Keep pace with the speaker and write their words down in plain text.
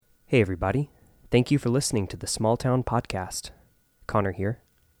Hey everybody, thank you for listening to the Small Town Podcast. Connor here.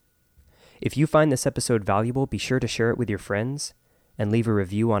 If you find this episode valuable, be sure to share it with your friends and leave a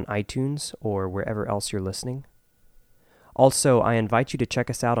review on iTunes or wherever else you're listening. Also, I invite you to check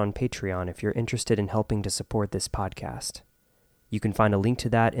us out on Patreon if you're interested in helping to support this podcast. You can find a link to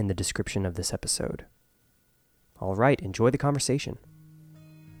that in the description of this episode. All right, enjoy the conversation.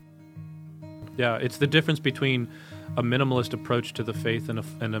 Yeah, it's the difference between a minimalist approach to the faith and a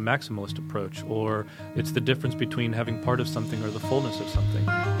maximalist approach, or it's the difference between having part of something or the fullness of something.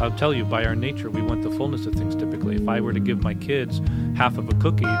 I'll tell you, by our nature, we want the fullness of things typically. If I were to give my kids half of a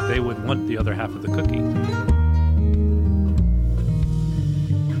cookie, they would want the other half of the cookie.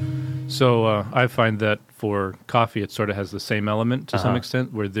 So I find that for coffee, it sort of has the same element to some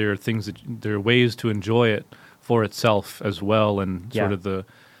extent, where there are ways to enjoy it for itself as well, and sort of the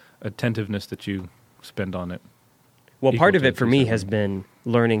attentiveness that you spend on it. Well, part of it for me has been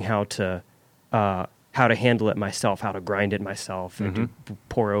learning how to handle it myself, how to grind it myself, and to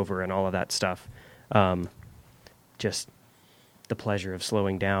pour over and all of that stuff. Just the pleasure of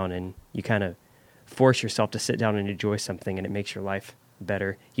slowing down, and you kind of force yourself to sit down and enjoy something, and it makes your life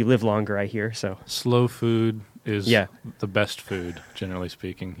better. You live longer, I hear. So slow food is the best food, generally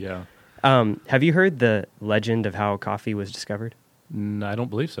speaking. Yeah. Have you heard the legend of how coffee was discovered? I don't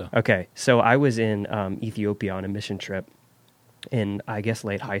believe so. Okay, so I was in Ethiopia on a mission trip in, I guess,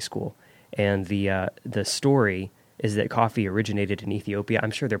 late high school, and the story is that coffee originated in Ethiopia.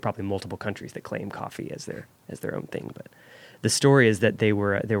 I'm sure there are probably multiple countries that claim coffee as their own thing, but the story is that there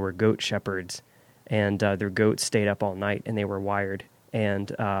were goat shepherds, and their goats stayed up all night, and they were wired,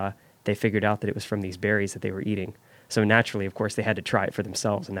 and they figured out that it was from these berries that they were eating. So naturally, of course, they had to try it for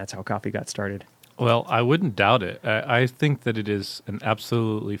themselves, and that's how coffee got started. Well, I wouldn't doubt it. I think that it is an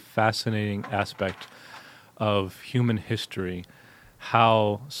absolutely fascinating aspect of human history,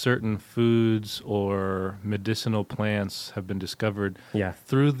 how certain foods or medicinal plants have been discovered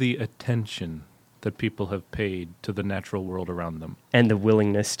through the attention that people have paid to the natural world around them. And the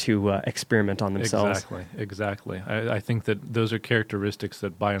willingness to experiment on themselves. Exactly. I think that those are characteristics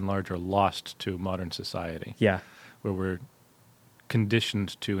that by and large are lost to modern society. Yeah. Where we're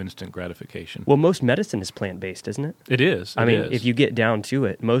conditioned to instant gratification. Well, most medicine is plant-based, isn't it? It is. I mean, if you get down to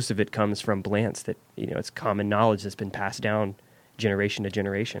it, most of it comes from plants that, it's common knowledge that's been passed down generation to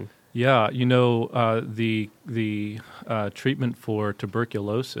generation. Yeah, the treatment for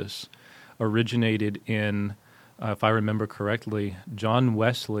tuberculosis originated in, if I remember correctly, John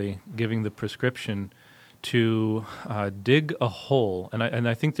Wesley giving the prescription to dig a hole, and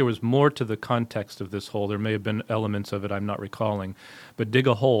I think there was more to the context of this hole. There may have been elements of it I'm not recalling, but dig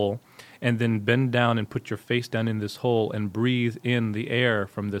a hole and then bend down and put your face down in this hole and breathe in the air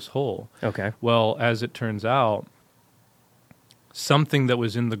from this hole. Okay. Well, as it turns out, something that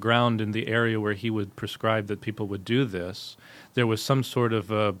was in the ground in the area where he would prescribe that people would do this, there was some sort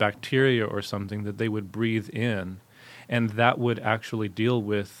of bacteria or something that they would breathe in, and that would actually deal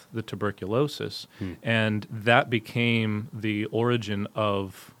with the tuberculosis. And that became the origin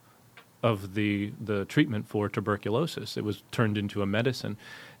of the treatment for tuberculosis. It was turned into a medicine.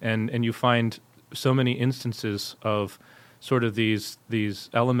 And you find so many instances of sort of these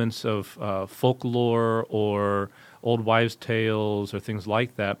elements of folklore or old wives' tales or things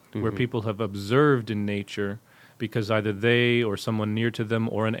like that, where people have observed in nature because either they or someone near to them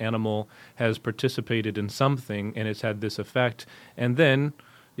or an animal has participated in something and it's had this effect. And then,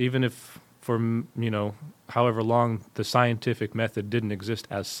 even if for, however long the scientific method didn't exist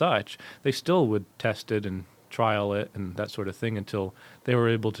as such, they still would test it and trial it and that sort of thing until they were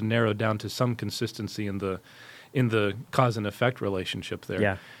able to narrow down to some consistency in the cause and effect relationship there.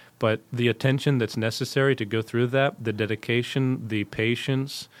 Yeah. But the attention that's necessary to go through that, the dedication, the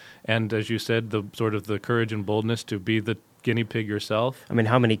patience, and as you said, the sort of the courage and boldness to be the guinea pig yourself. I mean,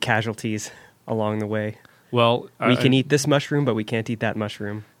 how many casualties along the way? Well, we can eat this mushroom, but we can't eat that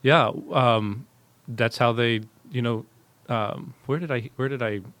mushroom. Yeah, that's how they. Where did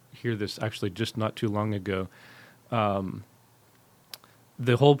I hear this? Actually, just not too long ago. The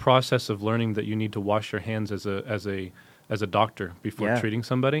whole process of learning that you need to wash your hands as a doctor before treating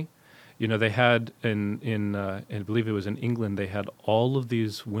somebody. They had I believe it was in England, they had all of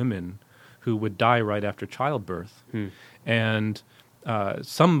these women who would die right after childbirth. And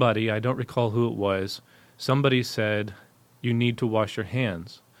somebody, I don't recall who it was, somebody said, you need to wash your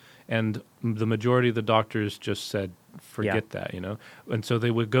hands. And the majority of the doctors just said, forget that, And so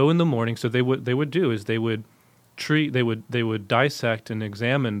they would go in the morning. So they would do is they would dissect and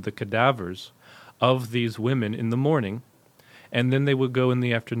examine the cadavers of these women in the morning. And then they would go in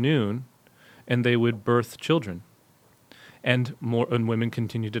the afternoon and they would birth children. and women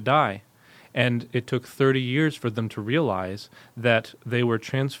continue to die. And it took 30 years for them to realize that they were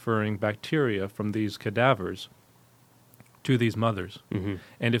transferring bacteria from these cadavers to these mothers. Mm-hmm.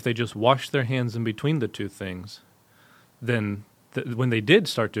 And if they just washed their hands in between the two things, then when they did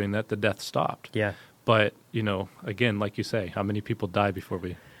start doing that, the death stopped. Yeah. But, again, like you say, how many people die before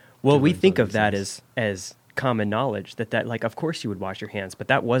we... Well, we think of that as common knowledge, that like, of course you would wash your hands, but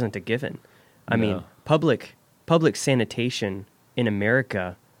that wasn't a given. I mean, public sanitation in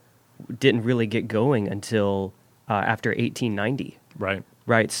America didn't really get going until after 1890. Right.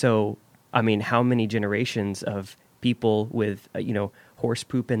 Right. So, I mean, how many generations of people with, horse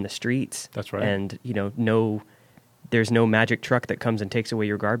poop in the streets? That's right. And, there's no magic truck that comes and takes away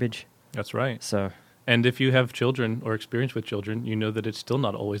your garbage. That's right. So... And if you have children or experience with children, you know that it's still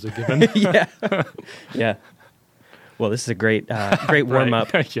not always a given. Yeah. Yeah. Well, this is a great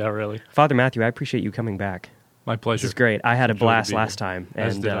warm-up. Right. Yeah, really. Father Matthew, I appreciate you coming back. My pleasure. This is great. I had a blast last time.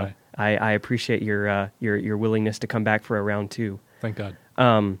 As And did I appreciate your willingness to come back for a round two. Thank God.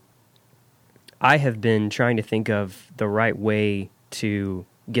 I have been trying to think of the right way to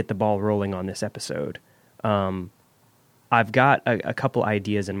get the ball rolling on this episode. I've got a couple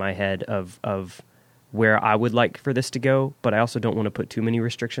ideas in my head of where I would like for this to go, but I also don't want to put too many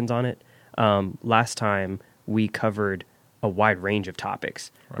restrictions on it. Last time we covered a wide range of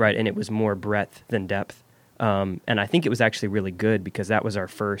topics, right? And it was more breadth than depth. And I think it was actually really good because that was our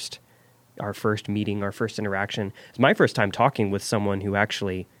first meeting, our first interaction. It's my first time talking with someone who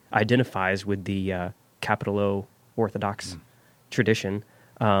actually identifies with the capital O Orthodox tradition.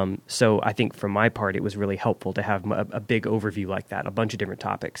 So I think from my part, it was really helpful to have a big overview like that, a bunch of different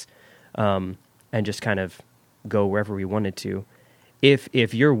topics. And just kind of go wherever we wanted to.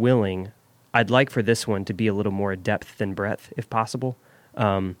 If you're willing, I'd like for this one to be a little more depth than breadth, if possible,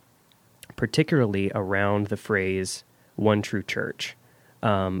 particularly around the phrase "one true church."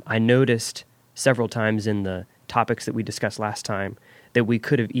 I noticed several times in the topics that we discussed last time that we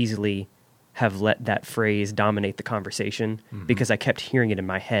could have easily have let that phrase dominate the conversation because I kept hearing it in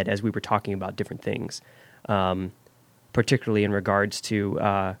my head as we were talking about different things, particularly in regards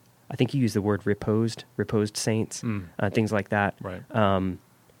to... I think you used the word reposed saints, things like that. Right.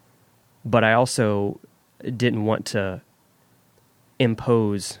 But I also didn't want to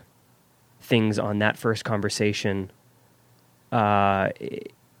impose things on that first conversation in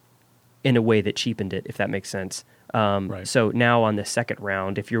a way that cheapened it, if that makes sense. Right. So now on the second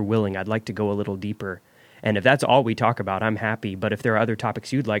round, if you're willing, I'd like to go a little deeper. And if that's all we talk about, I'm happy. But if there are other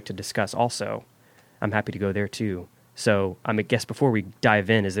topics you'd like to discuss also, I'm happy to go there too. So I guess before we dive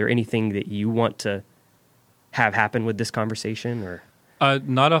in, is there anything that you want to have happen with this conversation? Or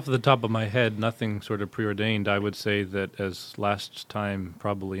not off the top of my head, nothing sort of preordained. I would say that, as last time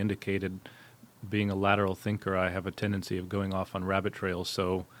probably indicated, being a lateral thinker, I have a tendency of going off on rabbit trails.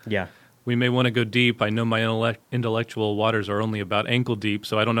 So yeah, we may want to go deep. I know my intellectual waters are only about ankle deep,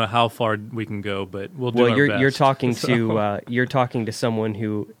 so I don't know how far we can go, but we'll do our best. You're talking you're talking to someone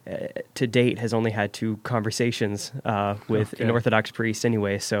who, to date, has only had 2 conversations with an Orthodox priest,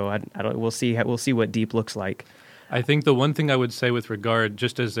 anyway. So I don't. We'll see what deep looks like. I think the one thing I would say with regard,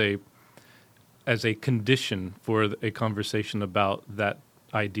 just as a condition for a conversation about that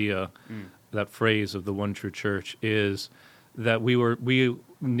idea, that phrase of the one true church, is that we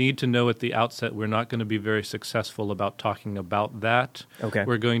need to know at the outset we're not going to be very successful about talking about that. Okay.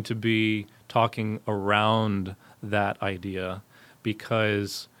 We're going to be talking around that idea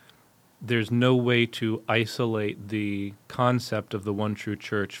because there's no way to isolate the concept of the one true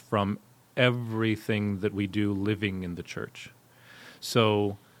church from everything that we do living in the church.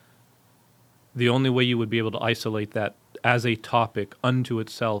 So the only way you would be able to isolate that as a topic unto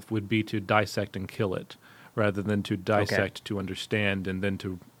itself would be to dissect and kill it, rather than to dissect to understand and then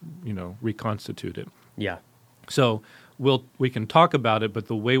to, reconstitute it. Yeah. So we can talk about it, but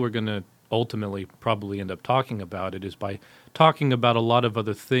the way we're going to ultimately probably end up talking about it is by talking about a lot of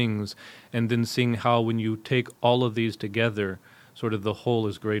other things and then seeing how when you take all of these together, sort of the whole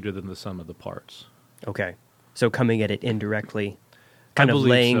is greater than the sum of the parts. Okay. So coming at it indirectly, kind of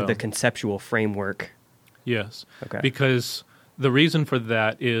laying the conceptual framework. Yes. Okay. Because the reason for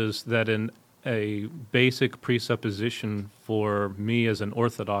that is that in a basic presupposition for me as an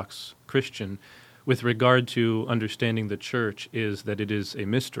Orthodox Christian with regard to understanding the church is that it is a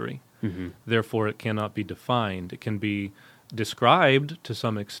mystery. Mm-hmm. Therefore, it cannot be defined. It can be described to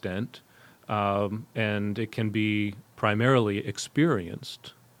some extent, and it can be primarily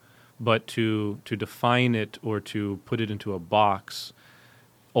experienced. But to define it or to put it into a box,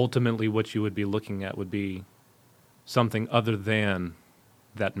 ultimately what you would be looking at would be something other than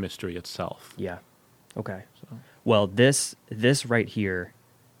that mystery itself. Yeah. Okay. Well, this right here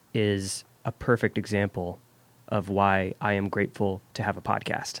is a perfect example of why I am grateful to have a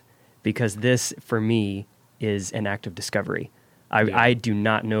podcast, because this, for me, is an act of discovery. I do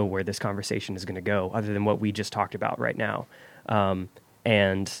not know where this conversation is going to go other than what we just talked about right now.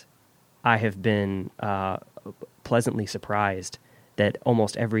 And I have been pleasantly surprised that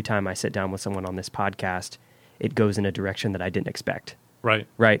almost every time I sit down with someone on this podcast, it goes in a direction that I didn't expect.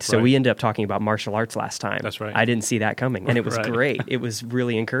 Right. So we ended up talking about martial arts last time. That's right. I didn't see that coming, and it was great. It was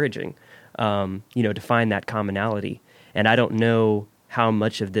really encouraging, to find that commonality. And I don't know how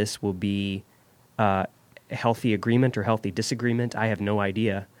much of this will be healthy agreement or healthy disagreement. I have no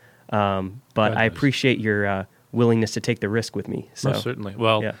idea. But I appreciate your willingness to take the risk with me. So. Most certainly.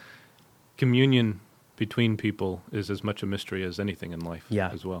 Well, communion between people is as much a mystery as anything in life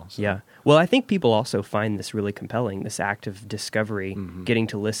as well. So. Yeah. Well, I think people also find this really compelling, this act of discovery, getting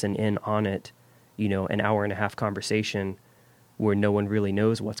to listen in on it, an hour and a half conversation where no one really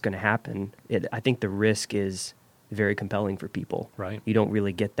knows what's going to happen. I think the risk is very compelling for people. Right. You don't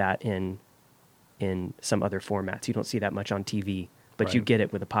really get that in some other formats. You don't see that much on TV, but you get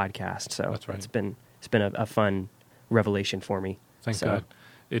it with a podcast. So that's right. It's been a fun revelation for me. Thank God.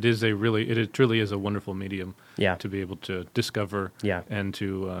 It truly is a wonderful medium to be able to discover and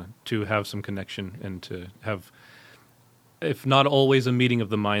to have some connection and to have, if not always a meeting of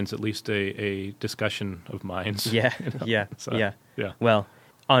the minds, at least a discussion of minds. Yeah, So, yeah. Well,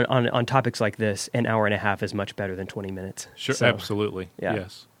 on topics like this, an hour and a half is much better than 20 minutes. Sure, so, absolutely. Yeah.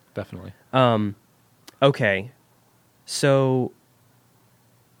 Yes, definitely. Okay, so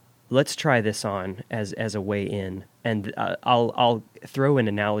let's try this on as a way in, and I'll throw an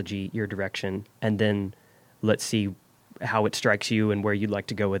analogy your direction, and then let's see how it strikes you and where you'd like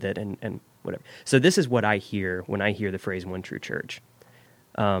to go with it, and whatever. So this is what I hear when I hear the phrase "one true church."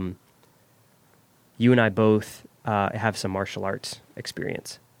 You and I both have some martial arts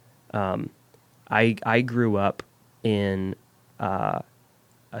experience. I grew up in a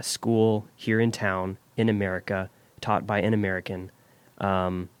school here in town in America, taught by an American,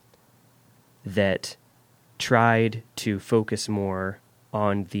 that tried to focus more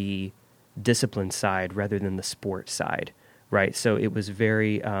on the discipline side rather than the sport side, right? So it was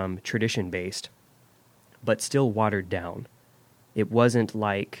very tradition-based, but still watered down. It wasn't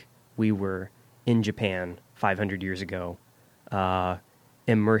like we were in Japan 500 years ago,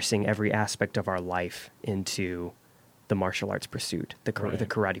 immersing every aspect of our life into the martial arts pursuit, the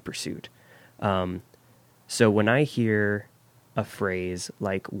karate pursuit. So when I hear a phrase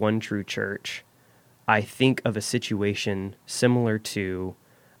like "one true church," I think of a situation similar to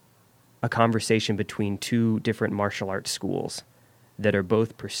a conversation between two different martial arts schools that are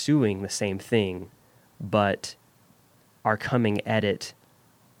both pursuing the same thing, but are coming at it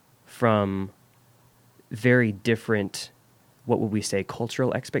from very different, what would we say,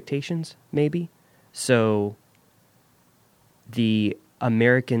 cultural expectations, maybe? So the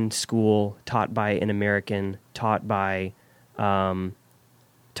American school taught by an American, taught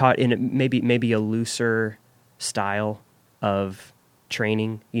in maybe a looser style of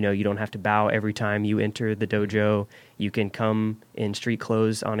training. You don't have to bow every time you enter the dojo. You can come in street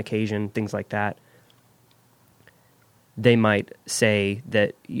clothes on occasion, things like that. They might say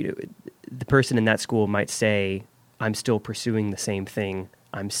that, the person in that school might say, I'm still pursuing the same thing.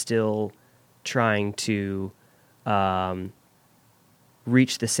 I'm still trying to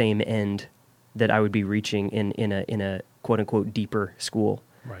reach the same end that I would be reaching in a quote unquote deeper school.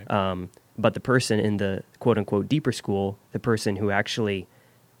 Right. But the person in the quote unquote deeper school, the person who actually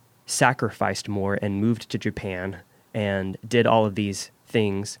sacrificed more and moved to Japan and did all of these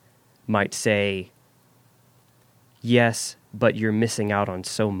things, might say, yes, but you're missing out on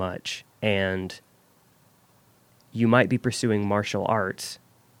so much, and you might be pursuing martial arts,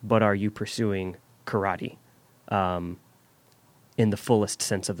 but are you pursuing karate in the fullest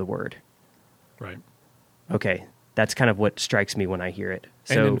sense of the word? Right. Okay, that's kind of what strikes me when I hear it.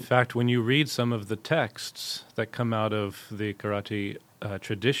 So, and in fact, when you read some of the texts that come out of the karate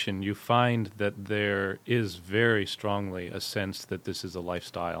tradition, you find that there is very strongly a sense that this is a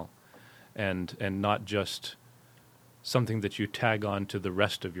lifestyle and not just something that you tag on to the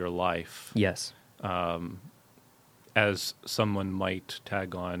rest of your life. Yes. As someone might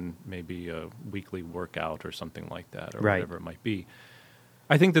tag on maybe a weekly workout or something like that, or whatever it might be.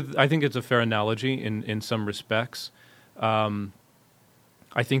 I think it's a fair analogy in some respects.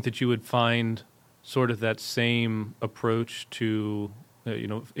 I think that you would find sort of that same approach to,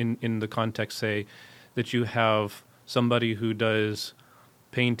 in the context, say, that you have somebody who does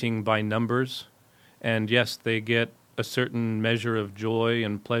painting by numbers, and yes, they get a certain measure of joy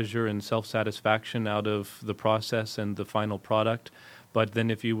and pleasure and self-satisfaction out of the process and the final product. But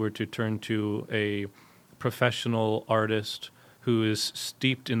then if you were to turn to a professional artist who is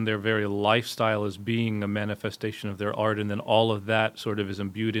steeped in their very lifestyle as being a manifestation of their art, and then all of that sort of is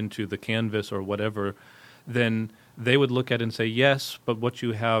imbued into the canvas or whatever, then they would look at it and say, yes, but what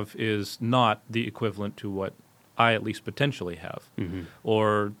you have is not the equivalent to what I at least potentially have. Mm-hmm.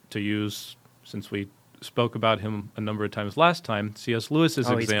 Or to use, since we spoke about him a number of times last time, C.S. Lewis's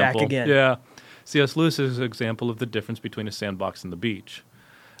example. He's back again. Yeah, C.S. Lewis's example of the difference between a sandbox and the beach.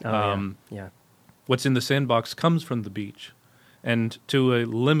 Yeah. What's in the sandbox comes from the beach. And to a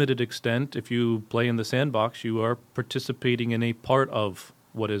limited extent, if you play in the sandbox, you are participating in a part of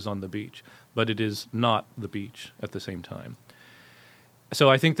what is on the beach, but it is not the beach at the same time. So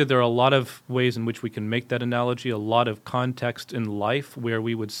I think that there are a lot of ways in which we can make that analogy, a lot of context in life where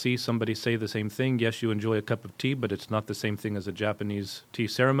we would see somebody say the same thing. Yes, you enjoy a cup of tea, but it's not the same thing as a Japanese tea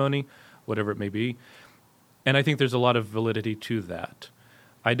ceremony, whatever it may be. And I think there's a lot of validity to that.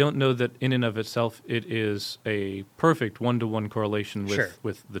 I don't know that in and of itself it is a perfect one-to-one correlation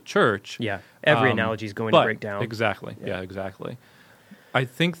with the church. Yeah, every analogy is going to break down. Exactly, yeah, exactly. I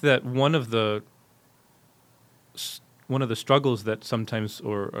think that one of the struggles that sometimes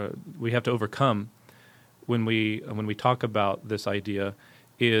we have to overcome when we talk about this idea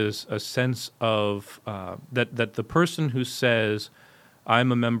is a sense of that the person who says,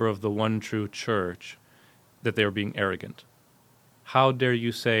 I'm a member of the one true church, that they are being arrogant. How dare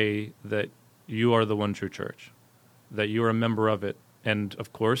you say that you are the one true church, that you are a member of it, and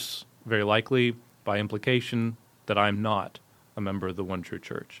of course, very likely, by implication, that I'm not a member of the one true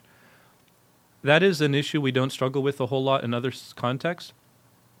church. That is an issue we don't struggle with a whole lot in other contexts.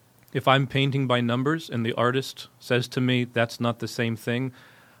 If I'm painting by numbers and the artist says to me, that's not the same thing,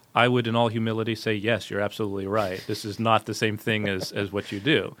 I would in all humility say, yes, you're absolutely right. This is not the same thing as what you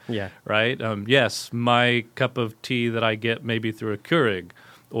do. Yeah. Right? Yes, my cup of tea that I get maybe through a Keurig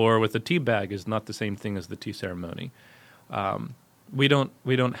or with a tea bag is not the same thing as the tea ceremony. We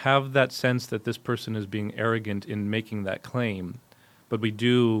don't have that sense that this person is being arrogant in making that claim, but we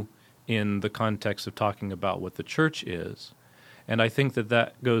do in the context of talking about what the church is. And I think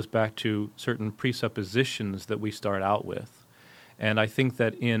that goes back to certain presuppositions that we start out with. And I think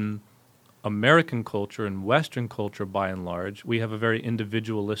that in American culture and Western culture, by and large, we have a very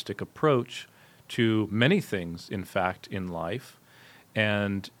individualistic approach to many things, in fact, in life.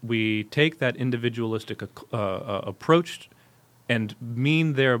 And we take that individualistic approach and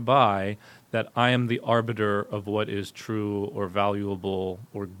mean thereby that I am the arbiter of what is true or valuable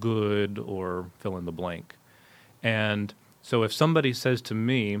or good or fill in the blank. And so if somebody says to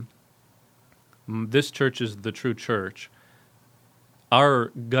me, this church is the true church, our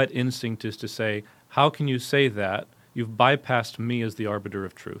gut instinct is to say, how can you say that? You've bypassed me as the arbiter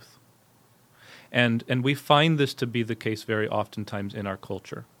of truth. And we find this to be the case very oftentimes in our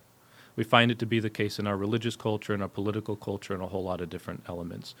culture. We find it to be the case in our religious culture, in our political culture, and a whole lot of different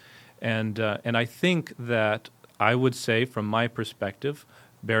elements. And I think that I would say from my perspective,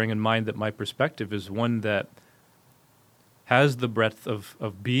 bearing in mind that my perspective is one that has the breadth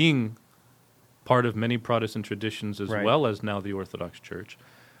of being part of many Protestant traditions as well as now the Orthodox Church,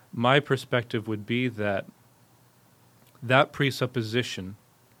 my perspective would be that presupposition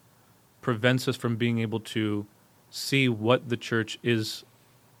prevents us from being able to see what the church is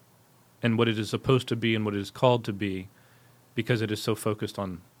and what it is supposed to be and what it is called to be, because it is so focused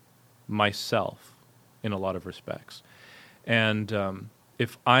on myself in a lot of respects. And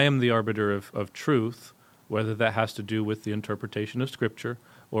if I am the arbiter of truth, whether that has to do with the interpretation of Scripture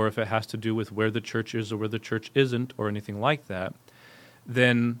or if it has to do with where the church is or where the church isn't or anything like that,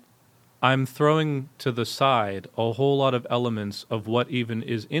 then I'm throwing to the side a whole lot of elements of what even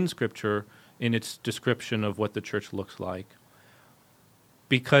is in Scripture in its description of what the church looks like,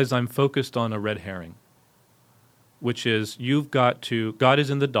 because I'm focused on a red herring, which is God is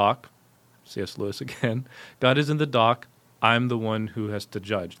in the dock, C.S. Lewis again, God is in the dock, I'm the one who has to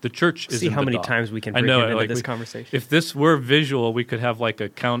judge. The church is in the dock. See how many times we can bring it into this conversation. If this were visual, we could have like a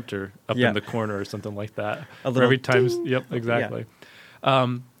counter up in the corner or something like that. A little every time. Yep, exactly.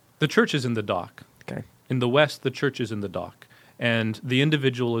 Yeah. The church is in the dock. Okay. In the West, the church is in the dock. And the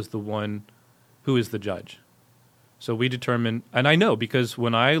individual is the one who is the judge. So we determine, and I know because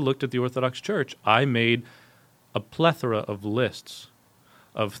when I looked at the Orthodox Church, I made a plethora of lists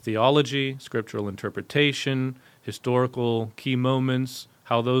of theology, scriptural interpretation, historical key moments,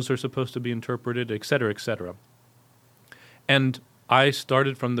 how those are supposed to be interpreted, et cetera, et cetera. And I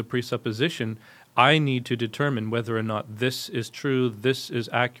started from the presupposition, I need to determine whether or not this is true, this is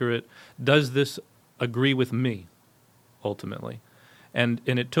accurate, does this agree with me? ultimately. And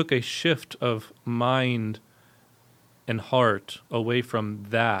it took a shift of mind and heart away from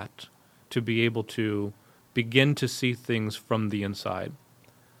that to be able to begin to see things from the inside,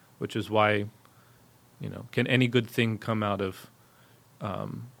 which is why, can any good thing come out of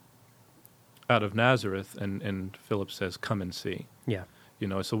Nazareth? And Philip says, "Come and see." Yeah.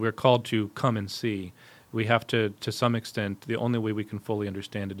 So we're called to come and see. We have to some extent, the only way we can fully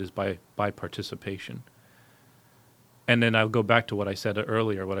understand it is by participation. And then I'll go back to what I said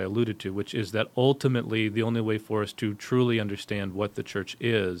earlier, what I alluded to, which is that ultimately the only way for us to truly understand what the church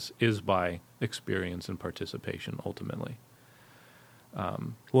is by experience and participation, ultimately.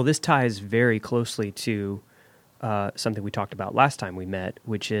 Well, this ties very closely to something we talked about last time we met,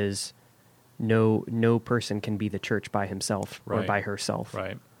 which is no person can be the church by himself or by herself.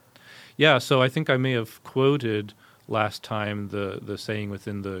 Right. Yeah, so I think I may have quoted last time the saying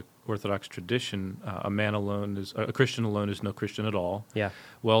within the Orthodox tradition, a Christian alone is no Christian at all. Yeah.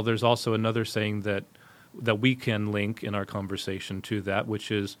 Well, there's also another saying that we can link in our conversation to that,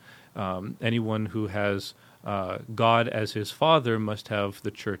 which is anyone who has God as his father must have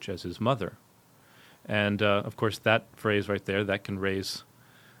the church as his mother. And, of course, that phrase right there, that can raise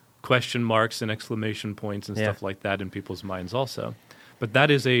question marks and exclamation points and stuff like that in people's minds also. But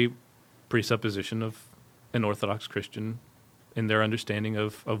that is a presupposition of an Orthodox Christian in their understanding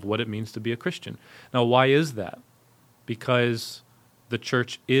of what it means to be a Christian. Now, why is that? Because the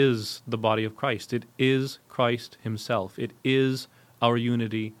church is the body of Christ. It is Christ himself. It is our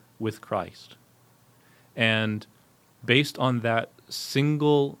unity with Christ. And based on that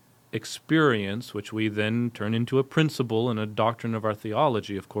single experience, which we then turn into a principle and a doctrine of our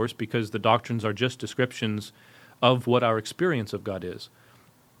theology, of course, because the doctrines are just descriptions of what our experience of God is.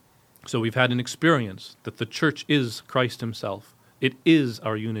 So we've had an experience that the church is Christ himself. It is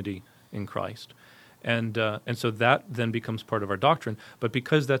our unity in Christ. And so that then becomes part of our doctrine. But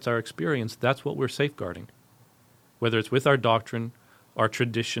because that's our experience, that's what we're safeguarding. Whether it's with our doctrine, our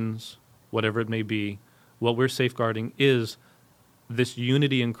traditions, whatever it may be, what we're safeguarding is this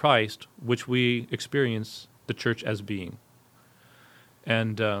unity in Christ, which we experience the church as being.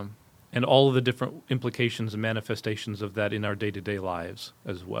 And all of the different implications and manifestations of that in our day-to-day lives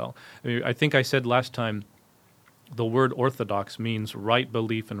as well. I mean, I think I said last time the word orthodox means right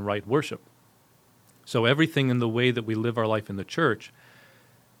belief and right worship. So everything in the way that we live our life in the church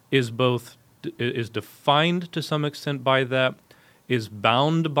is defined to some extent by that, is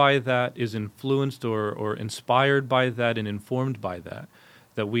bound by that, is influenced or inspired by that and informed by that.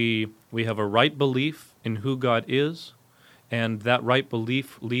 That we have a right belief in who God is, and that right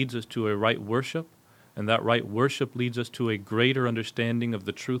belief leads us to a right worship, and that right worship leads us to a greater understanding of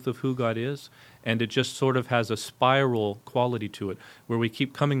the truth of who God is, and it just sort of has a spiral quality to it, where we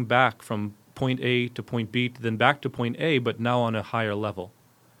keep coming back from point A to point B, then back to point A, but now on a higher level.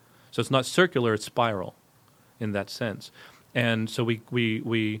 So it's not circular, it's spiral in that sense. And so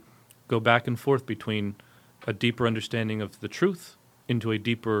we go back and forth between a deeper understanding of the truth into a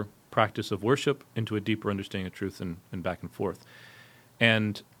deeper practice of worship, into a deeper understanding of truth, and back and forth.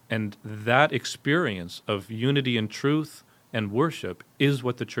 And that experience of unity in truth and worship is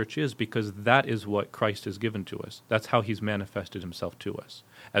what the church is, because that is what Christ has given to us. That's how he's manifested himself to us,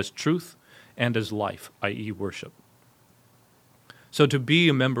 as truth and as life, i.e. worship. So to be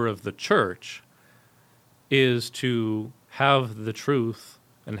a member of the church is to have the truth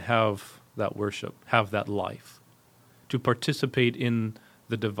and have that worship, have that life, to participate in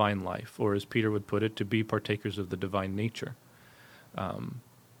the divine life, or as Peter would put it, to be partakers of the divine nature.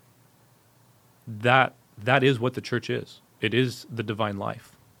 That is what the church is. It is the divine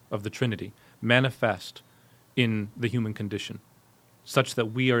life of the Trinity, manifest in the human condition, such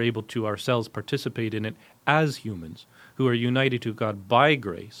that we are able to ourselves participate in it as humans who are united to God by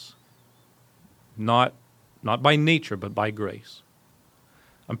grace, not by nature, but by grace.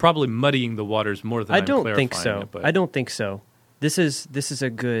 I'm probably muddying the waters more than I'm clarifying it. I don't think so. This is a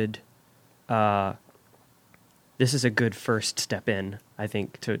good first step in, I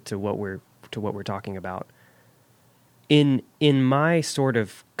think, to what we're talking about. In my sort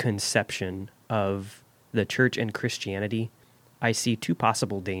of conception of the church and Christianity, I see two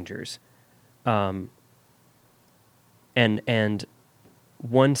possible dangers, and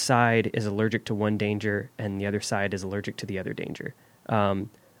one side is allergic to one danger, and the other side is allergic to the other danger.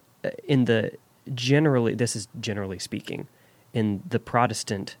 This is generally speaking. In the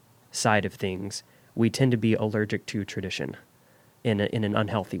Protestant side of things, we tend to be allergic to tradition in an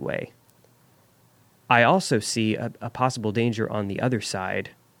unhealthy way. I also see a possible danger on the other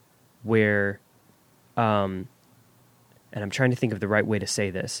side where, and I'm trying to think of the right way to say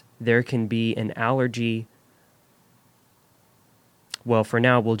this, there can be an allergy Well, for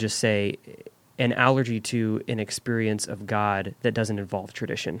now, we'll just say an allergy to an experience of God that doesn't involve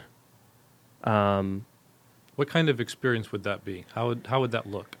tradition. What kind of experience would that be? How would that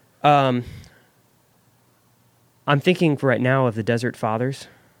look? I'm thinking for right now of the Desert Fathers.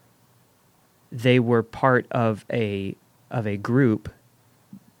 They were part of a group,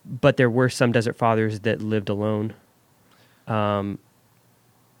 but there were some Desert Fathers that lived alone.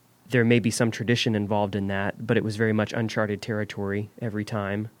 There may be some tradition involved in that, but it was very much uncharted territory every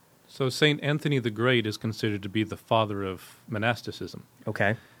time. So St. Anthony the Great is considered to be the father of monasticism.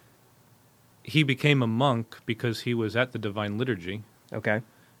 Okay. He became a monk because he was at the Divine Liturgy, Okay.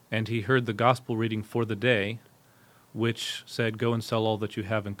 and he heard the gospel reading for the day, which said, "Go and sell all that you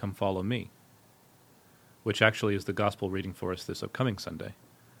have and come follow me," which actually is the gospel reading for us this upcoming Sunday.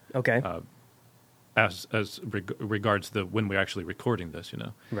 Okay. As regards when we're actually recording this,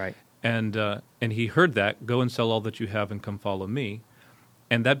 Right. And he heard that, "Go and sell all that you have and come follow me,"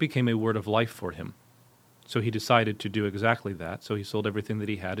 and that became a word of life for him. So he decided to do exactly that. So he sold everything that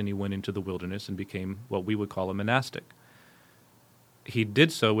he had and he went into the wilderness and became what we would call a monastic. He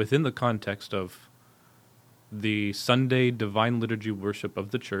did so within the context of the Sunday Divine Liturgy worship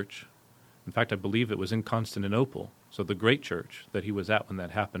of the church. In fact, I believe it was in Constantinople, so the great church that he was at when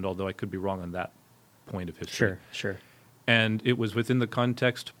that happened, although I could be wrong on that point of history. Sure. And it was within the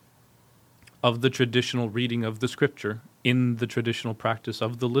context of the traditional reading of the Scripture, in the traditional practice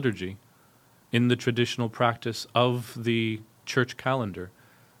of the liturgy, in the traditional practice of the church calendar,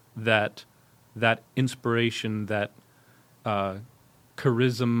 that inspiration, that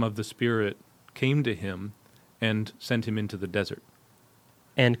charism of the Spirit came to him and sent him into the desert.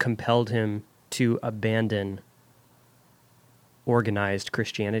 And compelled him to abandon organized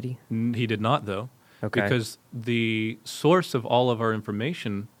Christianity? He did not, though. Okay. Because the source of all of our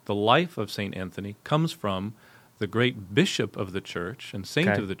information, the life of St. Anthony, comes from the great bishop of the church and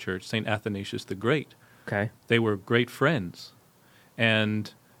saint of the church, St. Athanasius the Great. Okay. They were great friends.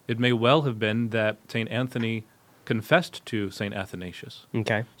 And it may well have been that St. Anthony confessed to St. Athanasius.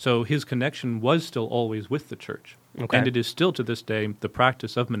 Okay. So his connection was still always with the church. Okay. And it is still to this day the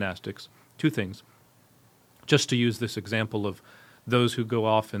practice of monastics. Two things. Just to use this example of those who go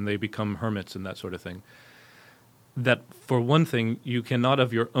off and they become hermits and that sort of thing. That, for one thing, you cannot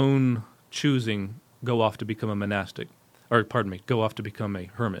of your own choosing go off to become a monastic. Go off to become a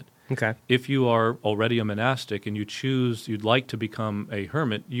hermit. Okay. If you are already a monastic and you'd like to become a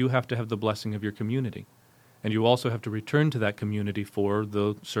hermit, you have to have the blessing of your community. And you also have to return to that community for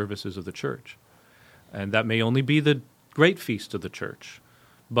the services of the church. And that may only be the great feast of the church,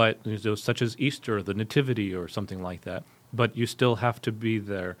 but such as Easter or the Nativity or something like that. But you still have to be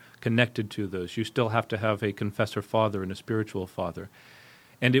there, connected to those. You still have to have a confessor father and a spiritual father.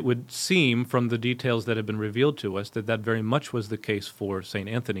 And it would seem from the details that have been revealed to us that very much was the case for St.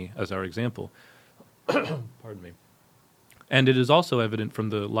 Anthony as our example. Pardon me. And it is also evident from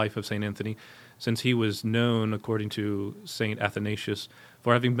the life of St. Anthony, since he was known, according to St. Athanasius,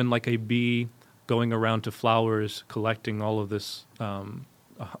 for having been like a bee going around to flowers, collecting all of this pollen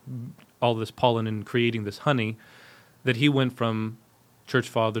and creating this honey, that he went from church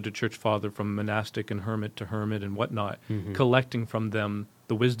father to church father, from monastic and hermit to hermit and whatnot, collecting from them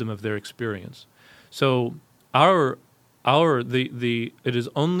the wisdom of their experience. So it is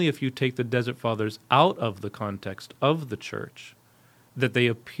only if you take the Desert Fathers out of the context of the church that they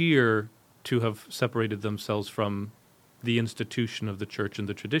appear to have separated themselves from the institution of the church and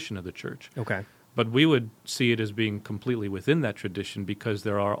the tradition of the church. Okay. But we would see it as being completely within that tradition because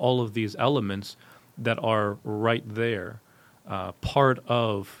there are all of these elements that are right there, part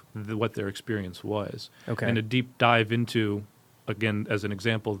of what their experience was. Okay. And a deep dive into, again, as an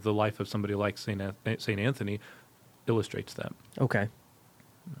example, the life of somebody like St. Anthony illustrates that. Okay.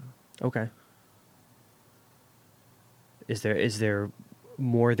 Okay. Is there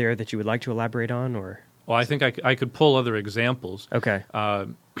more there that you would like to elaborate on, or? Well, I think I could pull other examples. Okay.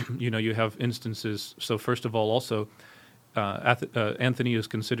 You have instances. So first of all, also, Anthony is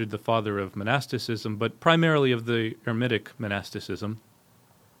considered the father of monasticism, but primarily of the Hermetic monasticism.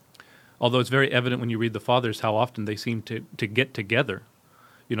 Although it's very evident when you read the fathers how often they seem to get together.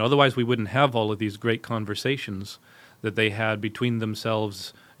 Otherwise we wouldn't have all of these great conversations that they had between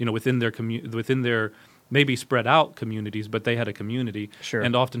themselves, within their maybe spread out communities, but they had a community. Sure.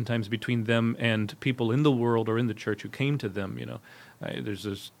 And oftentimes between them and people in the world or in the church who came to them, there's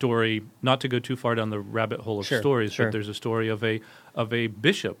a story, not to go too far down the rabbit hole of stories, but there's a story of a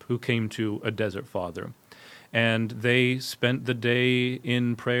bishop who came to a desert father. And they spent the day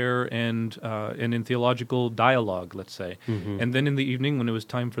in prayer and in theological dialogue, let's say. Mm-hmm. And then in the evening, when it was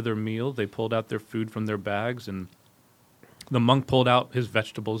time for their meal, they pulled out their food from their bags and The monk pulled out his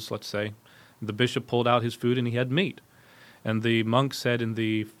vegetables, let's say. The bishop pulled out his food and he had meat. And the monk said, in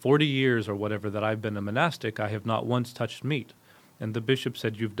the 40 years or whatever that I've been a monastic, I have not once touched meat. And the bishop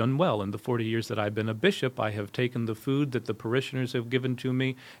said, you've done well. In the 40 years that I've been a bishop, I have taken the food that the parishioners have given to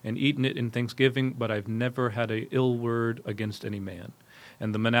me and eaten it in thanksgiving, but I've never had an ill word against any man.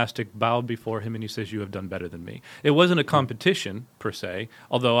 And the monastic bowed before him and he says, you have done better than me. It wasn't a competition, per se,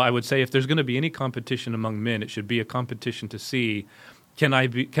 although I would say if there's going to be any competition among men, it should be a competition to see, can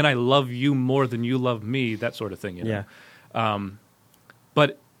I love you more than you love me, that sort of thing. You know? Yeah.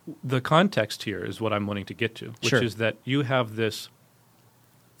 But the context here is what I'm wanting to get to, which is that you have this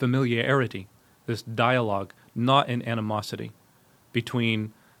familiarity, this dialogue, not an animosity,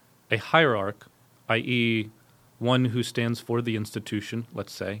 between a hierarch, i.e., one who stands for the institution,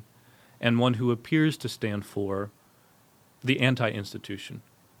 let's say, and one who appears to stand for the anti-institution.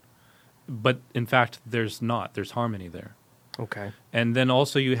 But in fact, there's harmony there. Okay. And then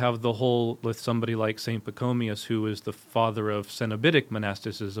also you have the whole with somebody like St. Pachomius, who is the father of Cenobitic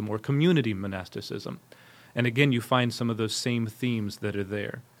monasticism or community monasticism. And again, you find some of those same themes that are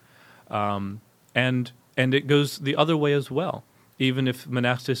there. And it goes the other way as well. Even if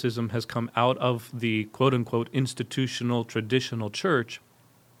monasticism has come out of the quote-unquote institutional, traditional church,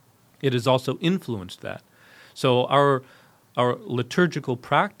 it has also influenced that. So our liturgical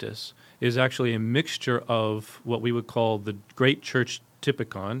practice is actually a mixture of what we would call the great church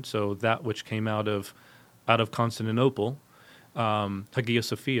typicon, so that which came out of Constantinople, Hagia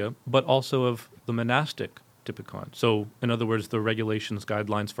Sophia, but also of the monastic typicon. So, in other words, the regulations,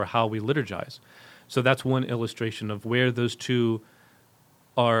 guidelines for how we liturgize. So that's one illustration of where those two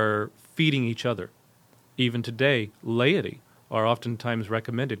are feeding each other. Even today, laity are oftentimes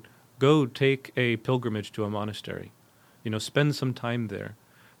recommended. Go take a pilgrimage to a monastery. Spend some time there.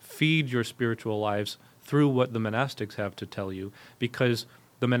 Feed your spiritual lives through what the monastics have to tell you, because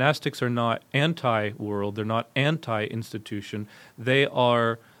the monastics are not anti-world, they're not anti-institution, they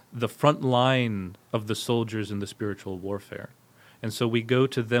are the front line of the soldiers in the spiritual warfare. And so we go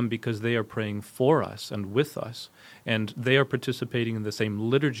to them because they are praying for us and with us, and they are participating in the same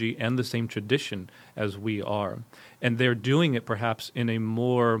liturgy and the same tradition as we are. And they're doing it perhaps in a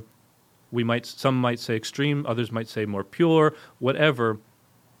more, some might say extreme, others might say more pure, whatever,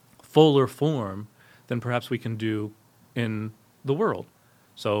 fuller form than perhaps we can do in the world.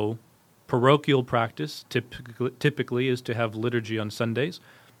 So parochial practice typically is to have liturgy on Sundays.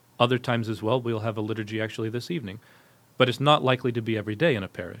 Other times as well, we'll have a liturgy actually this evening. But it's not likely to be every day in a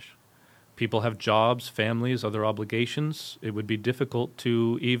parish. People have jobs, families, other obligations. It would be difficult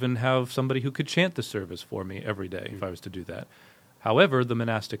to even have somebody who could chant the service for me every day if I was to do that. However, the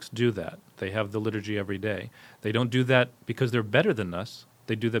monastics do that. They have the liturgy every day. They don't do that because they're better than us.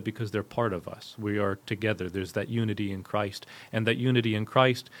 They do that because they're part of us. We are together. There's that unity in Christ. And that unity in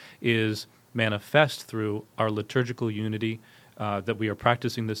Christ is manifest through our liturgical unity, that we are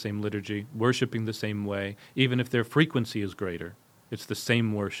practicing the same liturgy, worshiping the same way, even if their frequency is greater. It's the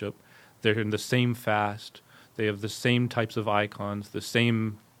same worship. They're in the same fast. They have the same types of icons, the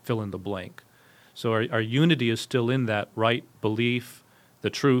same fill in the blank. So our unity is still in that right belief,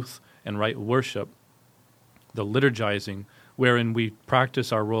 the truth, and right worship, the liturgizing, wherein we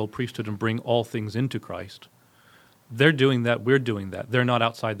practice our royal priesthood and bring all things into Christ. They're doing that, we're doing that. They're not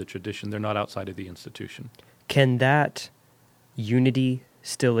outside the tradition, they're not outside of the institution. Can that unity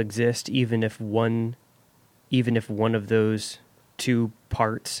still exist even if one of those two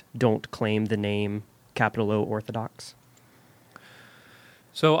parts don't claim the name capital O Orthodox?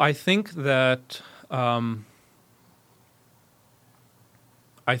 So I think that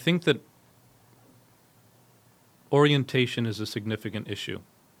orientation is a significant issue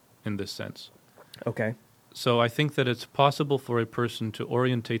in this sense. Okay. So I think that it's possible for a person to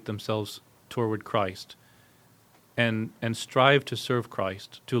orientate themselves toward Christ and strive to serve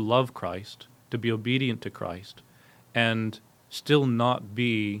Christ, to love Christ, to be obedient to Christ, and still not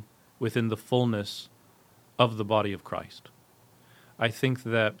be within the fullness of the body of Christ. I think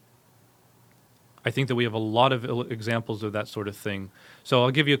that we have a lot of examples of that sort of thing. So I'll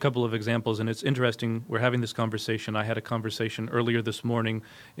give you a couple of examples, and it's interesting. We're having this conversation. I had a conversation earlier this morning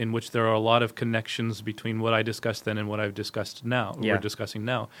in which there are a lot of connections between what I discussed then and what I've discussed now. Yeah. We're discussing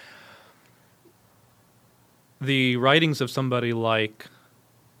now. The writings of somebody like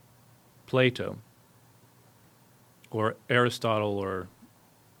Plato or Aristotle or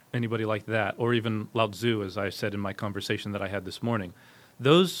anybody like that, or even Lao Tzu, as I said in my conversation that I had this morning,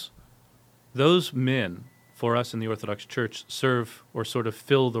 those men, for us in the Orthodox Church, serve or sort of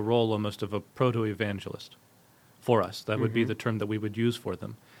fill the role almost of a proto-evangelist for us. That would be the term that we would use for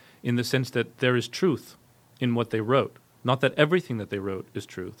them, in the sense that there is truth in what they wrote. Not that everything that they wrote is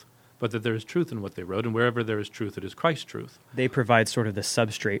truth, but that there is truth in what they wrote, and wherever there is truth, it is Christ's truth. They provide sort of the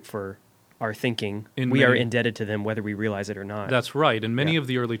substrate for our thinking. We are indebted to them whether we realize it or not. That's right. And many of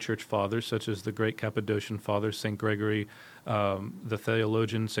the early church fathers, such as the great Cappadocian fathers, St. Gregory, the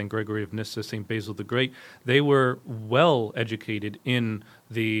theologian, St. Gregory of Nyssa, St. Basil the Great, they were well educated in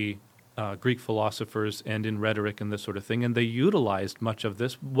the Greek philosophers and in rhetoric and this sort of thing, and they utilized much of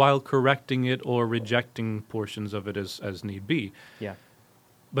this while correcting it or rejecting portions of it as need be. Yeah.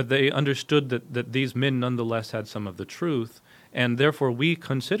 But they understood that these men nonetheless had some of the truth, and therefore we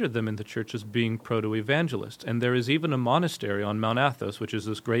consider them in the church as being proto-evangelists. And there is even a monastery on Mount Athos, which is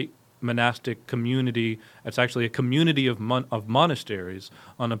this great monastic community. It's actually a community of monasteries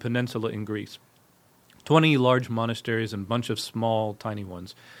on a peninsula in Greece. 20 large monasteries and a bunch of small, tiny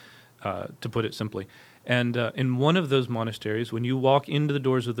ones, to put it simply. And in one of those monasteries, when you walk into the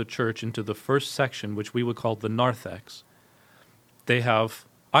doors of the church, into the first section, which we would call the narthex, they have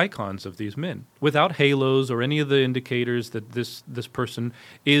icons of these men, without halos or any of the indicators that this person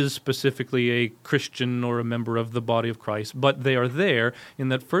is specifically a Christian or a member of the body of Christ, but they are there in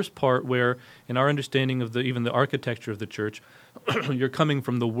that first part where, in our understanding of even the architecture of the church, you're coming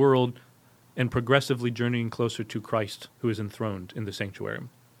from the world and progressively journeying closer to Christ, who is enthroned in the sanctuary.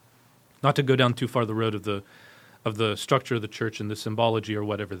 Not to go down too far the road of the structure of the church and the symbology or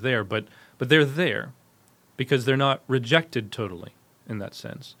whatever there, but they're there because they're not rejected totally in that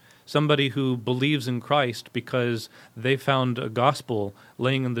sense. Somebody who believes in Christ because they found a gospel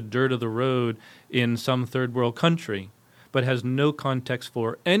laying in the dirt of the road in some third world country, but has no context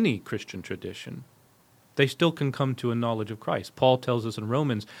for any Christian tradition, they still can come to a knowledge of Christ. Paul tells us in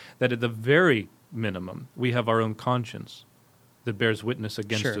Romans that at the very minimum, we have our own conscience that bears witness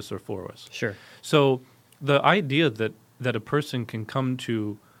against us or for us. Sure. So the idea that a person can come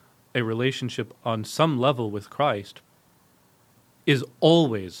to a relationship on some level with Christ is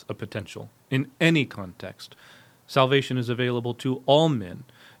always a potential in any context. Salvation is available to all men,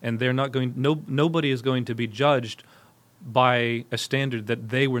 and they're not going. Nobody is going to be judged by a standard that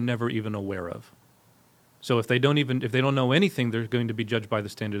they were never even aware of. So if they don't know anything, they're going to be judged by the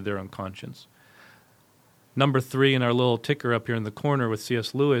standard of their own conscience. Number 3 in our little ticker up here in the corner with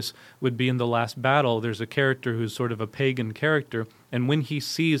C.S. Lewis would be in The Last Battle. There's a character who's sort of a pagan character, and when he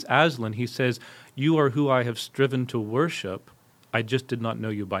sees Aslan, he says, "You are who I have striven to worship. I just did not know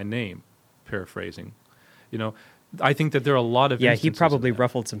you by name," paraphrasing. I think that there are a lot of instances. He probably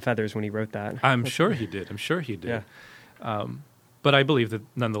ruffled some feathers when he wrote that. I'm sure he did. Yeah. But I believe that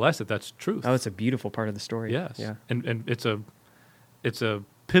nonetheless that's truth. Oh, it's a beautiful part of the story. Yes. Yeah. And it's a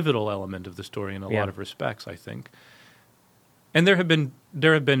pivotal element of the story in a lot of respects, I think. And there have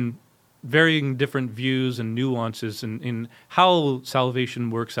been varying different views and nuances in how salvation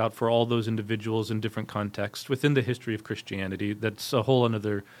works out for all those individuals in different contexts within the history of Christianity. That's a whole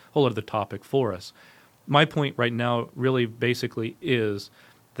other topic for us. My point right now really basically is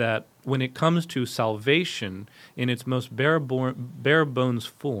that when it comes to salvation in its most bare bones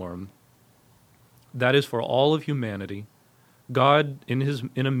form, that is for all of humanity. God,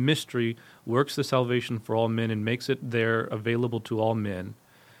 in a mystery, works the salvation for all men and makes it there available to all men.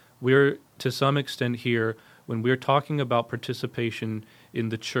 We're, to some extent here, when we're talking about participation in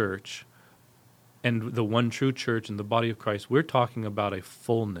the church and the one true church and the body of Christ, we're talking about a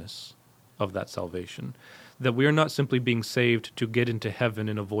fullness of that salvation. That we are not simply being saved to get into heaven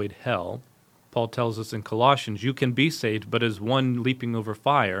and avoid hell. Paul tells us in Colossians, you can be saved, but as one leaping over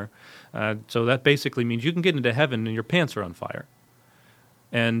fire. So that basically means you can get into heaven and your pants are on fire.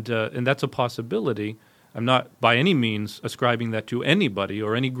 And that's a possibility. I'm not by any means ascribing that to anybody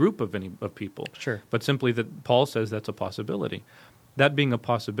or any group of people. Sure. But simply that Paul says that's a possibility. That being a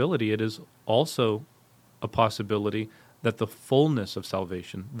possibility, it is also a possibility that the fullness of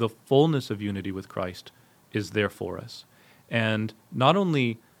salvation, the fullness of unity with Christ is there for us. And not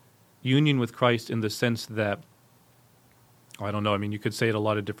only union with Christ in the sense that, you could say it a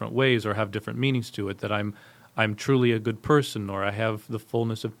lot of different ways or have different meanings to it, that I'm truly a good person or I have the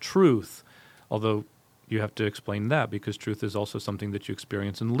fullness of truth, although you have to explain that because truth is also something that you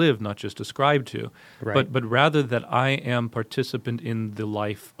experience and live, not just ascribe to. Right. But rather that I am participant in the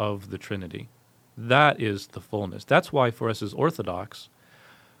life of the Trinity. That is the fullness. That's why for us as Orthodox,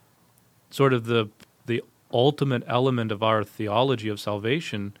 sort of the ultimate element of our theology of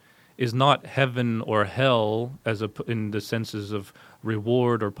salvation is not heaven or hell in the senses of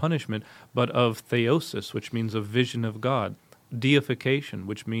reward or punishment, but of theosis, which means a vision of God. Deification,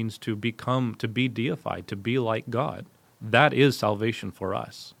 which means to be deified, to be like God. That is salvation for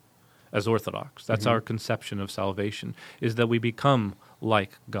us as Orthodox. That's our conception of salvation, is that we become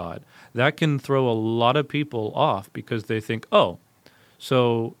like God. That can throw a lot of people off because they think, oh,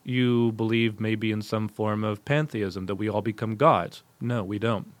 so you believe maybe in some form of pantheism, that we all become gods. No, we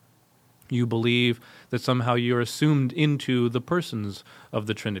don't. You believe that somehow you're assumed into the persons of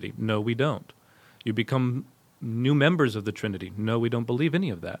the Trinity. No, we don't. You become new members of the Trinity. No, we don't believe any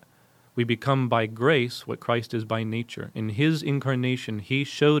of that. We become by grace what Christ is by nature. In his incarnation, he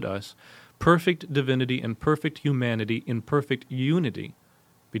showed us perfect divinity and perfect humanity in perfect unity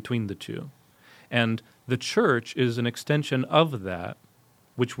between the two. And the church is an extension of that,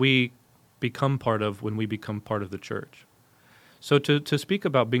 which we become part of when we become part of the church. So to speak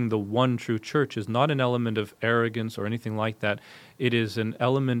about being the one true church is not an element of arrogance or anything like that. It is an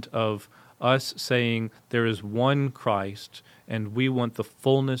element of us saying there is one Christ, and we want the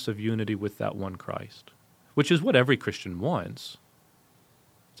fullness of unity with that one Christ, which is what every Christian wants.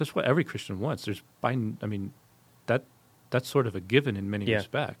 That's what every Christian wants. That's sort of a given in many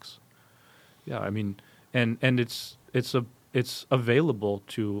respects. Yeah, I mean, and it's available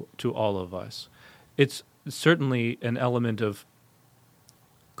to all of us. It's certainly an element of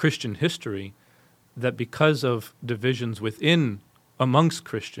Christian history that because of divisions amongst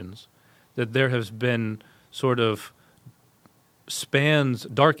Christians, that there has been sort of spans,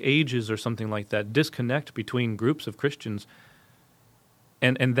 dark ages or something like that, disconnect between groups of Christians,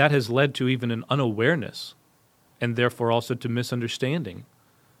 and that has led to even an unawareness, and therefore also to misunderstanding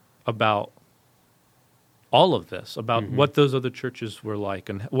about all of this, about what those other churches were like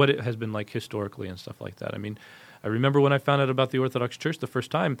and what it has been like historically and stuff like that. I mean, I remember when I found out about the Orthodox Church the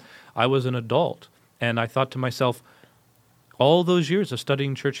first time, I was an adult, and I thought to myself, all those years of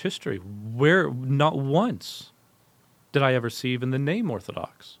studying church history, where not once did I ever see even the name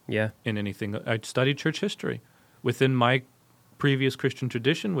Orthodox in anything. I studied church history within my previous Christian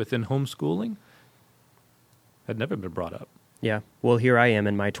tradition, within homeschooling. Had never been brought up. Yeah. Well, here I am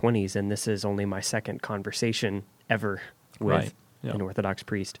in my 20s, and this is only my second conversation ever with an Orthodox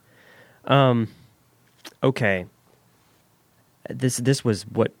priest. Okay. This was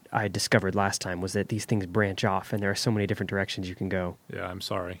what I discovered last time, was that these things branch off, and there are so many different directions you can go. Yeah, I'm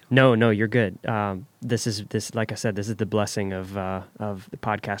sorry. No, you're good. This, like I said, this is the blessing of the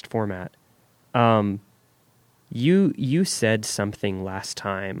podcast format. You said something last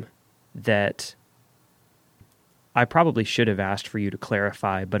time that I probably should have asked for you to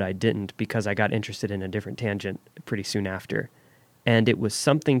clarify, but I didn't because I got interested in a different tangent pretty soon after. And it was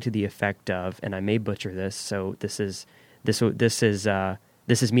something to the effect of, and I may butcher this, so this is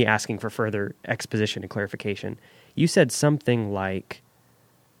me asking for further exposition and clarification. You said something like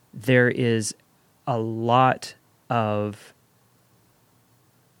there is a lot of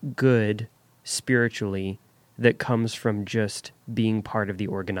good spiritually that comes from just being part of the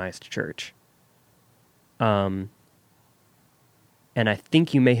organized church. And I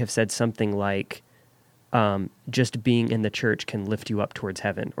think you may have said something like, just being in the church can lift you up towards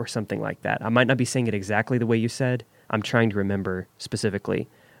heaven or something like that. I might not be saying it exactly the way you said. I'm trying to remember specifically.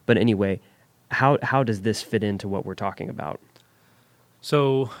 But anyway, how does this fit into what we're talking about?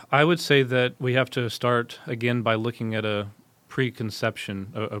 So I would say that we have to start again by looking at a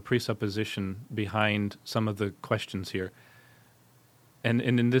presupposition behind some of the questions here. And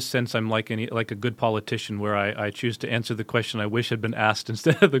in this sense, I'm like a good politician where I choose to answer the question I wish had been asked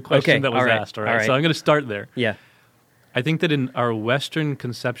instead of the question that was asked. All right. So I'm going to start there. Yeah. I think that in our Western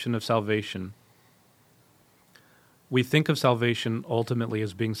conception of salvation, we think of salvation ultimately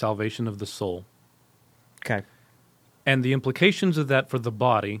as being salvation of the soul. Okay. And the implications of that for the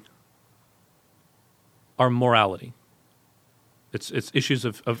body are morality. It's issues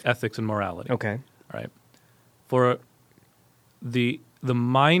of ethics and morality. Okay. All right. For the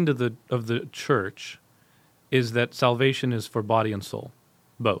mind of the church is that salvation is for body and soul,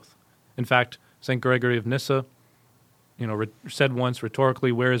 both. In fact, St. Gregory of Nyssa, said once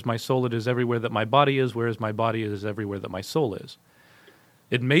rhetorically, "Where is my soul? It is everywhere that my body is. Where is my body? It is everywhere that my soul is."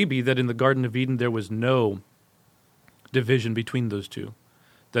 It may be that in the Garden of Eden there was no division between those two,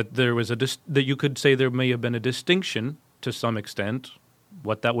 that there was that you could say there may have been a distinction to some extent.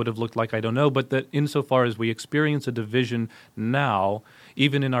 What that would have looked like, I don't know, but that insofar as we experience a division now,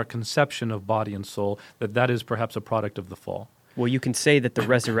 even in our conception of body and soul, that is perhaps a product of the fall. Well, you can say that the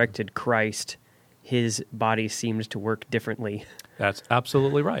resurrected Christ, his body seemed to work differently. That's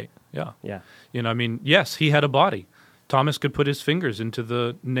absolutely right. Yeah. Yeah. Yes, he had a body. Thomas could put his fingers into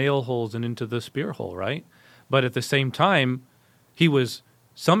the nail holes and into the spear hole, right? But at the same time, he was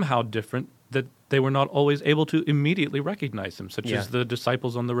somehow different, that they were not always able to immediately recognize him, such as the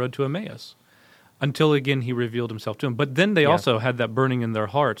disciples on the road to Emmaus. until again he revealed himself to them. But then they Yeah. also had that burning in their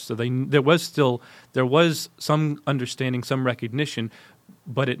hearts. So there was some understanding, some recognition,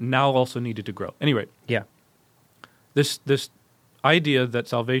 but it now also needed to grow. Anyway, Yeah. this idea that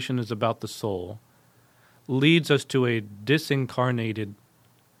salvation is about the soul leads us to a disincarnated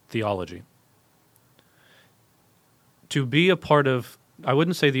theology. To be a part of, I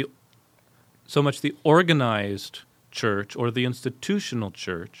wouldn't say so much the organized church or the institutional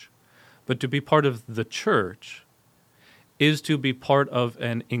church, but to be part of the church is to be part of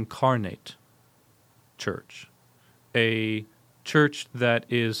an incarnate church, a church that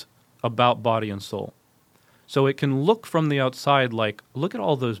is about body and soul. So it can look from the outside like, look at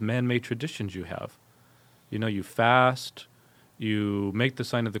all those man-made traditions you have. You know, you fast, you make the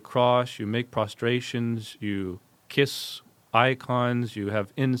sign of the cross, you make prostrations, you kiss icons, you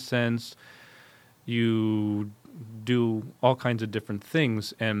have incense, you do all kinds of different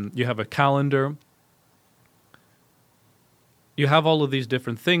things, and you have a calendar. You have all of these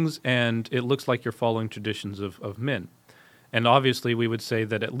different things, and it looks like you're following traditions of men. And obviously we would say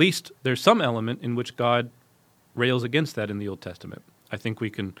that at least there's some element in which God rails against that in the Old Testament. I think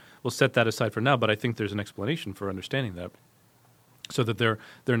we'll set that aside for now, but I think there's an explanation for understanding that, so that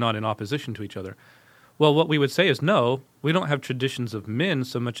they're not in opposition to each other. Well, what we would say is, no, we don't have traditions of men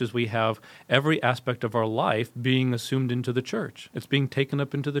so much as we have every aspect of our life being assumed into the church. It's being taken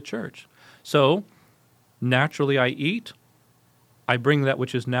up into the church. So, naturally I eat, I bring that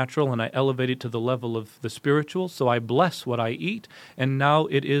which is natural and I elevate it to the level of the spiritual, so I bless what I eat, and now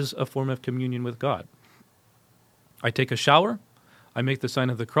it is a form of communion with God. I take a shower, I make the sign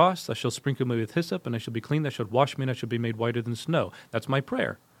of the cross, I shall sprinkle me with hyssop, and I shall be clean, thou shalt wash me, and I shall be made whiter than snow. That's my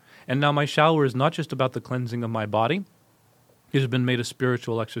prayer. And now my shower is not just about the cleansing of my body, it has been made a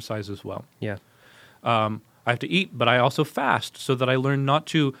spiritual exercise as well. Yeah. I have to eat, but I also fast, so that I learn not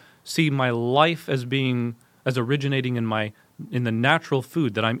to see my life as originating in the natural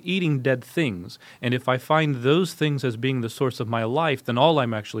food, that I'm eating dead things. And if I find those things as being the source of my life, then all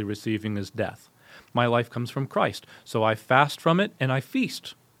I'm actually receiving is death. My life comes from Christ. So I fast from it and I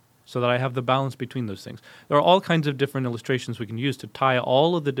feast, so that I have the balance between those things. There are all kinds of different illustrations we can use to tie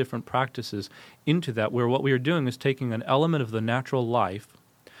all of the different practices into that, where what we are doing is taking an element of the natural life,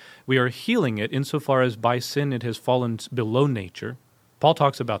 we are healing it insofar as by sin it has fallen below nature. Paul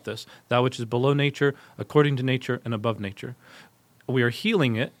talks about this, that which is below nature, according to nature, and above nature. We are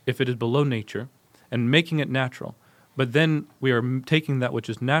healing it if it is below nature and making it natural. But then we are taking that which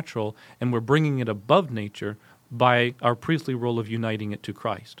is natural and we're bringing it above nature by our priestly role of uniting it to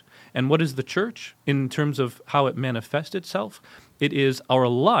Christ. And what is the church in terms of how it manifests itself? It is our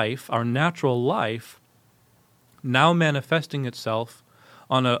life, our natural life, now manifesting itself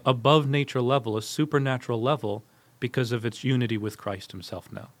on an above nature level, a supernatural level, because of its unity with Christ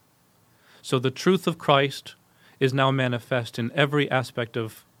himself now. So the truth of Christ is now manifest in every aspect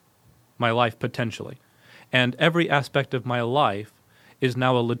of my life potentially. And every aspect of my life is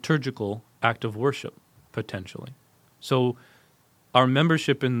now a liturgical act of worship potentially. So our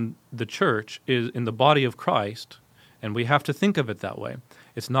membership in the church is in the body of Christ, and we have to think of it that way.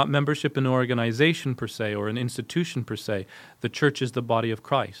 It's not membership in an organization per se or an institution per se. The church is the body of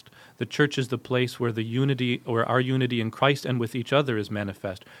Christ. The church is the place where the unity, or our unity in Christ and with each other, is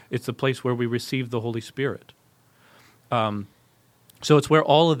manifest. It's the place where we receive the Holy Spirit. So it's where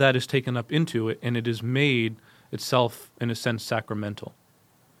all of that is taken up into it, and it is made itself, in a sense, sacramental.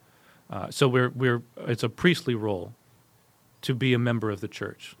 So it's a priestly role to be a member of the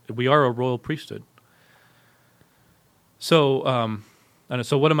church. We are a royal priesthood. So,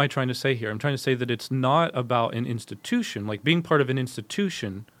 so what am I trying to say here? I'm trying to say that it's not about an institution. Like, being part of an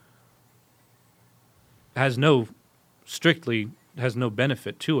institution has no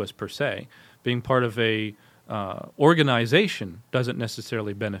benefit to us per se. Being part of a organization doesn't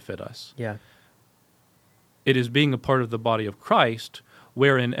necessarily benefit us. Yeah. It is being a part of the body of Christ,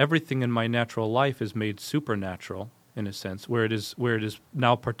 wherein everything in my natural life is made supernatural, in a sense, where it is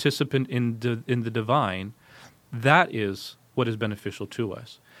now participant in the divine. That is what is beneficial to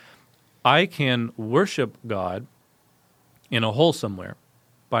us. I can worship God in a hole somewhere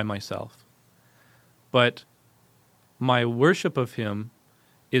by myself, but my worship of Him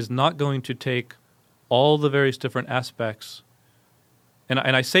is not going to take all the various different aspects. And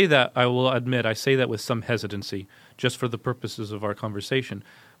I say that, I will admit, I say that with some hesitancy, just for the purposes of our conversation.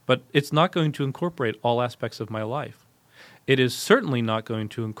 But it's not going to incorporate all aspects of my life. It is certainly not going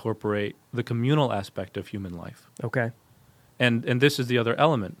to incorporate the communal aspect of human life. Okay. And this is the other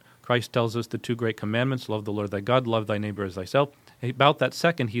element. Christ tells us the two great commandments, love the Lord thy God, love thy neighbor as thyself. About that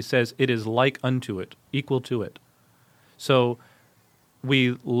second, he says, it is like unto it, equal to it. So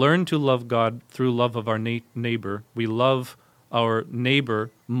we learn to love God through love of our neighbor. We love our neighbor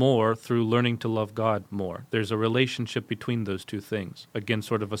more through learning to love God more. There's a relationship between those two things. Again,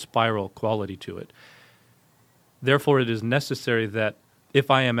 sort of a spiral quality to it. Therefore, it is necessary that if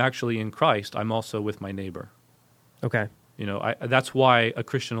I am actually in Christ, I'm also with my neighbor. Okay. That's why a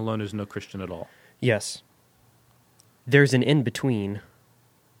Christian alone is no Christian at all. Yes. There's an in-between.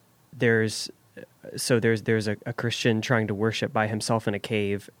 There's a Christian trying to worship by himself in a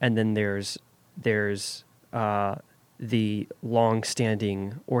cave, and then there's the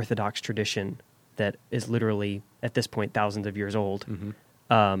long-standing Orthodox tradition that is literally, at this point, thousands of years old.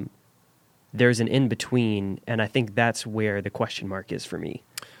 Mm-hmm. There's an in-between, and I think that's where the question mark is for me.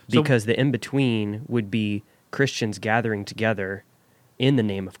 Because the in-between would be Christians gathering together in the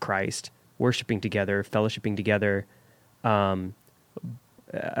name of Christ, worshiping together, fellowshipping together,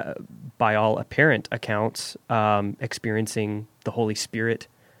 by all apparent accounts, experiencing the Holy Spirit.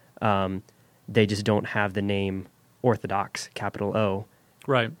 They just don't have the name Orthodox, capital O.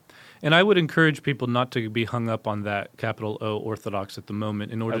 Right. And I would encourage people not to be hung up on that capital O Orthodox at the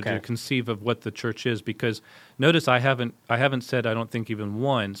moment in order to conceive of what the church is, because notice I haven't said, I don't think even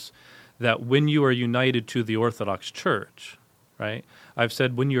once, that when you are united to the Orthodox Church, right? I've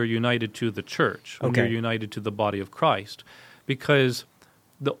said when you're united to the church, when you're united to the body of Christ, because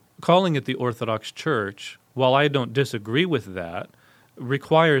calling it the Orthodox Church, while I don't disagree with that,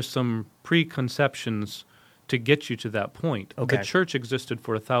 requires some preconceptions to get you to that point. Okay. The church existed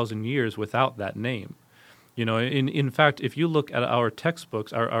for 1,000 years without that name. In fact, if you look at our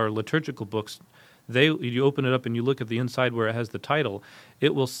textbooks, our liturgical books, you open it up and you look at the inside where it has the title,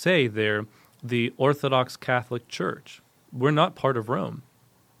 it will say there, the Orthodox Catholic Church. We're not part of Rome.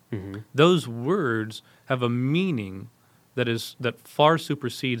 Mm-hmm. Those words have a meaning that far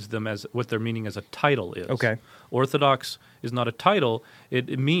supersedes them as what their meaning as a title is. Okay. Orthodox is not a title.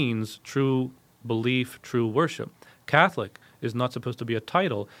 It means true belief, true worship. Catholic is not supposed to be a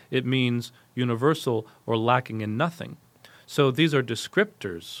title. It means universal or lacking in nothing. So these are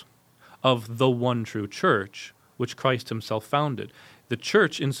descriptors of the one true church, which Christ himself founded. The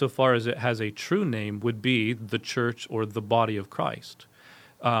church, insofar as it has a true name, would be the church or the body of Christ.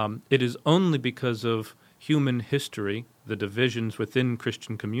 It is only because of human history, the divisions within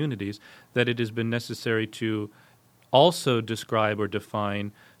Christian communities, that it has been necessary to also describe or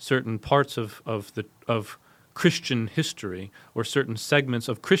define certain parts of Christian history or certain segments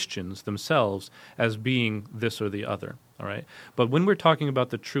of Christians themselves as being this or the other. All right, but when we're talking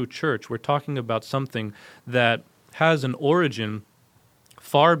about the true church, we're talking about something that has an origin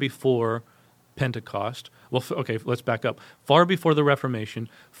far before Pentecost. Well, okay, let's back up. Far before the Reformation,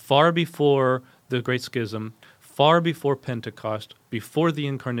 far before the Great Schism, far before Pentecost, before the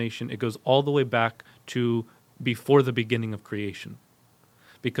Incarnation. It goes all the way back to before the beginning of creation.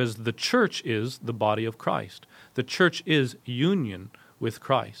 Because the church is the body of Christ. The church is union with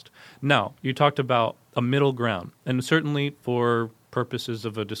Christ. Now, you talked about a middle ground, and certainly for purposes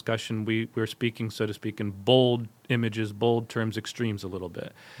of a discussion, we're speaking, so to speak, in bold images, bold terms, extremes a little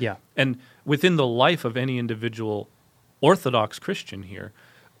bit. Yeah. And within the life of any individual Orthodox Christian here,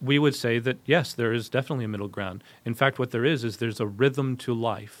 we would say that, yes, there is definitely a middle ground. In fact, what there is there's a rhythm to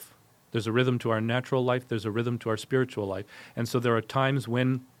life. There's a rhythm to our natural life. There's a rhythm to our spiritual life. And so there are times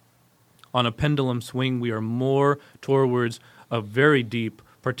when, on a pendulum swing, we are more towards a very deep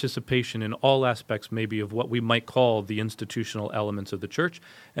participation in all aspects maybe of what we might call the institutional elements of the church.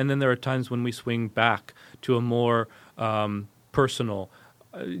 And then there are times when we swing back to a more personal,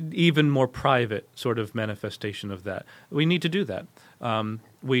 even more private sort of manifestation of that. We need to do that.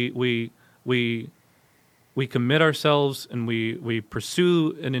 We commit ourselves and we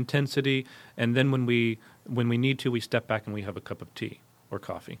pursue an intensity, and then when we need to, we step back and we have a cup of tea or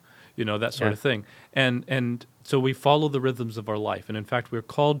coffee, that sort of thing. And so we follow the rhythms of our life. And in fact, we're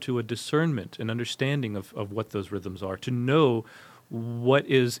called to a discernment and understanding of what those rhythms are, to know what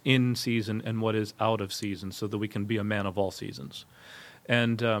is in season and what is out of season, so that we can be a man of all seasons.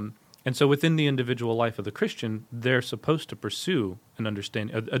 And so within the individual life of the Christian, they're supposed to pursue an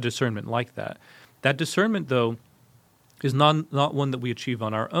understanding, a discernment like that. That discernment, though, is not one that we achieve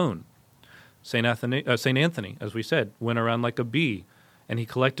on our own. Saint Anthony, as we said, went around like a bee, and he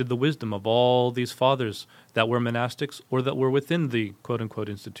collected the wisdom of all these fathers that were monastics or that were within the quote-unquote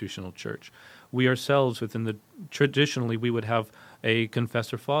institutional church. We ourselves, traditionally, we would have a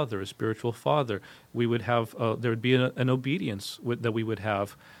confessor father, a spiritual father. We would have, there would be an obedience that we would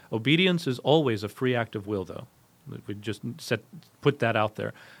have. Obedience is always a free act of will, though. We just put that out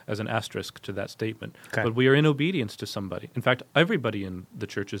there as an asterisk to that statement. Okay. But we are in obedience to somebody. In fact, everybody in the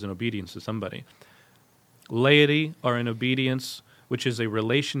church is in obedience to somebody. Laity are in obedience which is a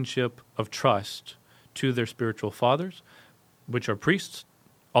relationship of trust to their spiritual fathers, which are priests,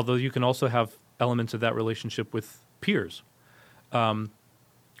 although you can also have elements of that relationship with peers.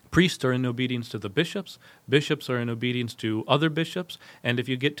 Priests are in obedience to the bishops. Bishops are in obedience to other bishops. And if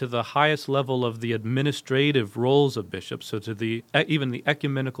you get to the highest level of the administrative roles of bishops, so to even the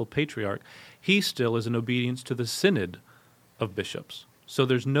ecumenical patriarch, he still is in obedience to the synod of bishops. So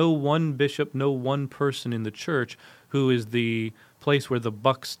there's no one bishop, no one person in the church who is the place where the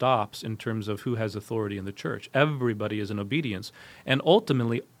buck stops in terms of who has authority in the church. Everybody is in obedience. And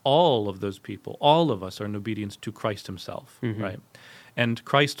ultimately, all of those people, all of us are in obedience to Christ himself, right? And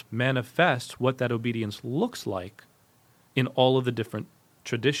Christ manifests what that obedience looks like in all of the different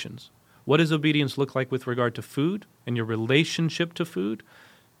traditions. What does obedience look like with regard to food and your relationship to food?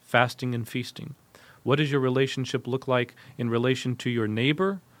 Fasting and feasting. What does your relationship look like in relation to your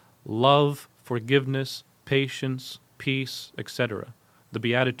neighbor? Love, forgiveness, patience, peace, etc. The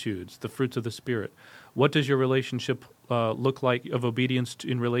Beatitudes, the fruits of the Spirit. What does your relationship look like of obedience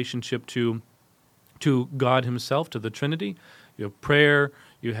in relationship to God himself, to the Trinity? You have prayer,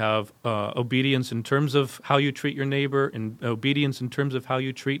 you have obedience in terms of how you treat your neighbor, and obedience in terms of how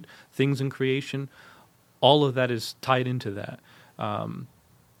you treat things in creation. All of that is tied into that.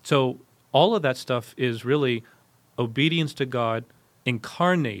 So all of that stuff is really obedience to God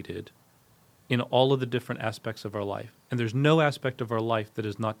incarnated in all of the different aspects of our life. And there's no aspect of our life that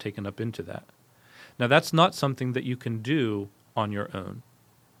is not taken up into that. Now, that's not something that you can do on your own.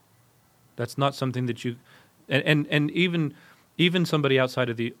 That's not something that you... And even somebody outside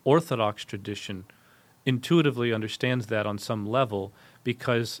of the Orthodox tradition intuitively understands that on some level,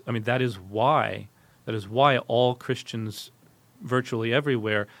 because, I mean, that is why all Christians virtually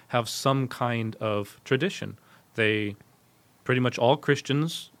everywhere have some kind of tradition. They pretty much all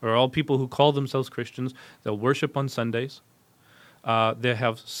Christians, or all people who call themselves Christians, they'll worship on Sundays. They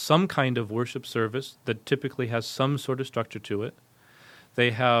have some kind of worship service that typically has some sort of structure to it.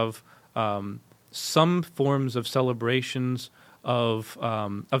 They have some forms of celebrations of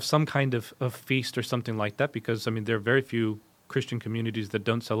some kind of feast or something like that, because, I mean, there are very few Christian communities that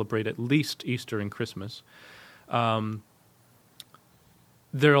don't celebrate at least Easter and Christmas.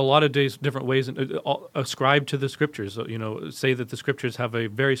 There are a lot of different ways ascribed to the Scriptures. You know, say that the Scriptures have a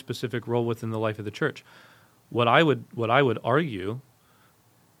very specific role within the life of the church. What I would argue,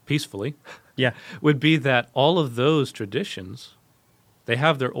 peacefully, would be that all of those traditions, they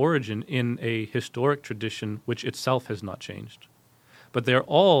have their origin in a historic tradition which itself has not changed. But they're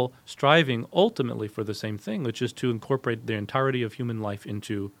all striving ultimately for the same thing, which is to incorporate the entirety of human life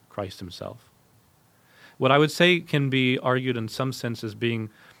into Christ himself. What I would say can be argued in some sense as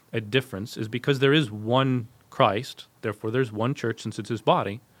being a difference is because there is one Christ, therefore there's one church since it's his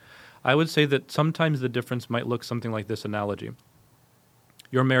body. I would say that sometimes the difference might look something like this analogy.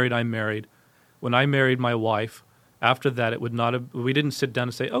 You're married, I'm married. When I married my wife, after that, we didn't sit down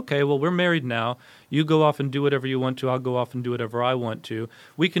and say, okay, well, we're married now. You go off and do whatever you want to. I'll go off and do whatever I want to.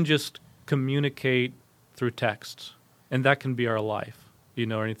 We can just communicate through texts, and that can be our life,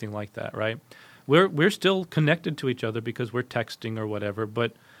 or anything like that, right? We're still connected to each other because we're texting or whatever,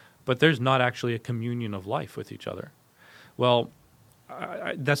 but there's not actually a communion of life with each other. Well,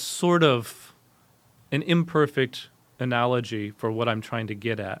 that's sort of an imperfect analogy for what I'm trying to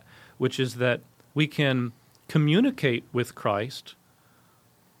get at, which is that we can communicate with Christ,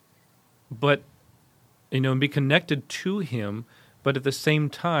 but and be connected to him, but at the same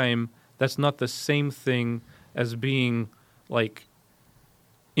time, that's not the same thing as being like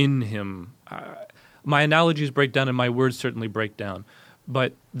in him. My analogies break down, and my words certainly break down,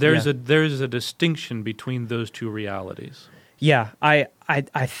 but there's a distinction between those two realities. Yeah, I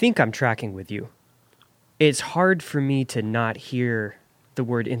think I'm tracking with you. It's hard for me to not hear the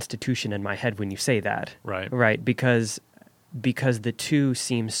word institution in my head when you say that. Right, because the two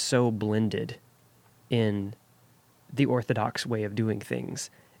seem so blended in the Orthodox way of doing things.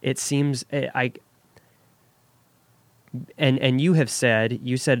 It seems and you said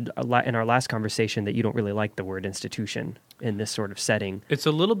in our last conversation that you don't really like the word institution in this sort of setting. It's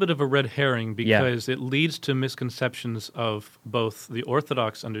a little bit of a red herring because it leads to misconceptions of both the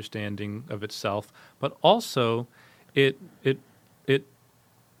Orthodox understanding of itself, but also it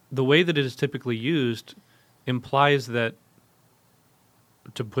the way that it is typically used implies that,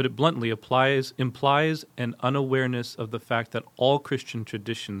 to put it bluntly, implies an unawareness of the fact that all Christian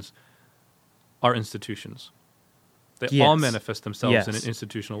traditions are institutions. They all manifest themselves in an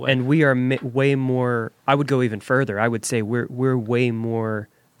institutional way. And we are way more, I would go even further. I would say we're way more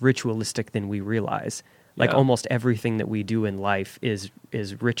ritualistic than we realize. Like Yeah. almost everything that we do in life is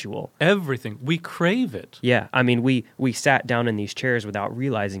ritual. Everything. We crave it. Yeah, I mean, we sat down in these chairs without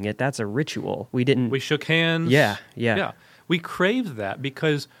realizing it. That's a ritual. We didn't. We shook hands. Yeah. Yeah. We crave that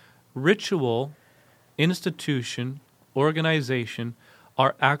because ritual, institution, organization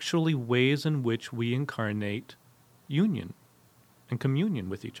are actually ways in which we incarnate union and communion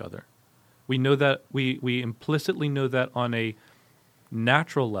with each other. We know that, we implicitly know that on a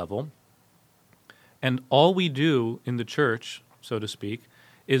natural level, and all we do in the church, so to speak,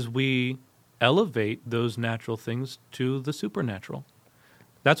 is we elevate those natural things to the supernatural.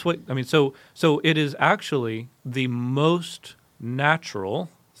 That's what, I mean, so it is actually the most natural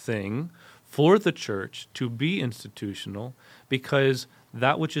thing for the church to be institutional, because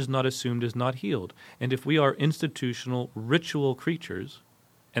that which is not assumed is not healed. And if we are institutional, ritual creatures,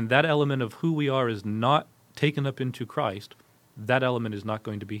 and that element of who we are is not taken up into Christ, that element is not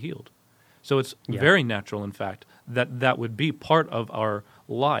going to be healed. So it's very natural, in fact, that would be part of our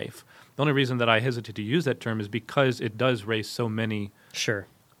life. The only reason that I hesitate to use that term is because it does raise so many. Sure.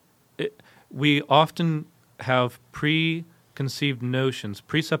 We often have preconceived notions,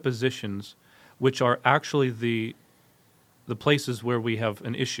 presuppositions, which are actually the places where we have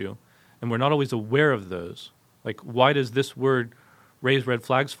an issue, and we're not always aware of those. Like, why does this word raise red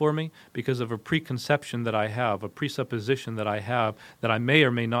flags for me? Because of a preconception that I have, a presupposition that I have that I may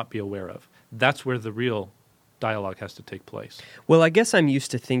or may not be aware of. That's where the real dialogue has to take place. Well, I guess I'm used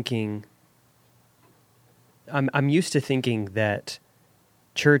to thinking that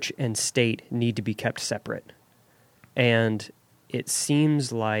church and state need to be kept separate. And it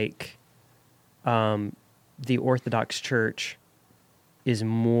seems like the Orthodox Church is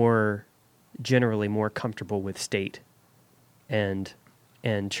generally more comfortable with state and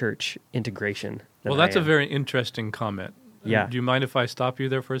church integration. Well, that's a very interesting comment. Yeah. Do you mind if I stop you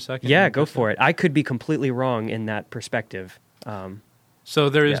there for a second? Yeah, go for it. I could be completely wrong in that perspective. So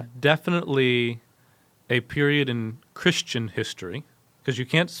there is definitely a period in Christian history, because you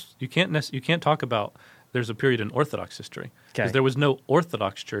can't talk about there's a period in Orthodox history, because there was no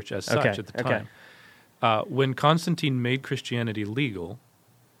Orthodox Church as such at the time. When Constantine made Christianity legal,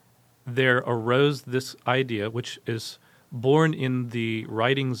 there arose this idea, which is born in the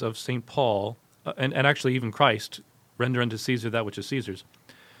writings of St. Paul, and actually even Christ, render unto Caesar that which is Caesar's.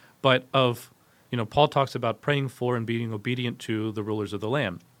 But Paul talks about praying for and being obedient to the rulers of the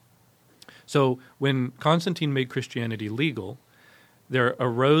land. So when Constantine made Christianity legal, there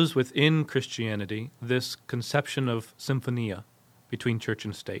arose within Christianity this conception of symphonia between church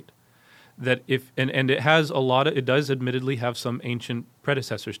and state. That it does admittedly have some ancient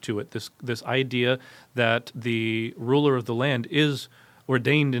predecessors to it. This idea that the ruler of the land is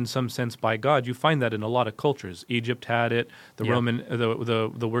ordained in some sense by God. You find that in a lot of cultures. Egypt had it. The Roman,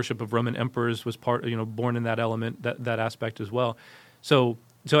 the worship of Roman emperors was born in that element, that aspect as well. So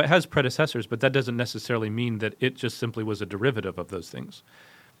it has predecessors, but that doesn't necessarily mean that it just simply was a derivative of those things.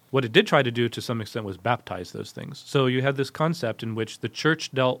 What it did try to do to some extent was baptize those things. So you had this concept in which the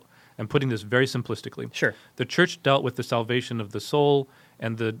church dealt, I'm putting this very simplistically. Sure. The church dealt with the salvation of the soul,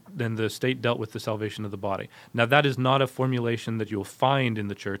 and the state dealt with the salvation of the body. Now, that is not a formulation that you'll find in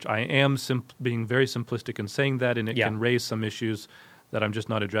the church. I am being very simplistic in saying that, and it can raise some issues that I'm just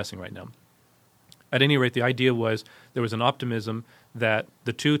not addressing right now. At any rate, the idea was there was an optimism that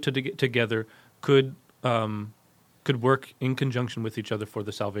the two together could work in conjunction with each other for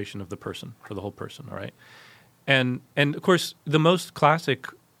the salvation of the person, for the whole person, all right? And of course, the most classic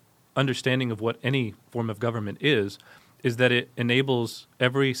understanding of what any form of government is that it enables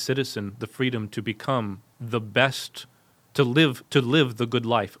every citizen the freedom to become the best, to live the good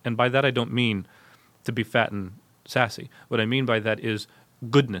life. And by that I don't mean to be fat and sassy. What I mean by that is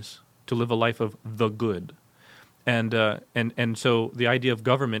goodness, to live a life of the good. And so the idea of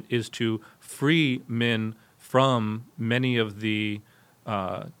government is to free men from many of the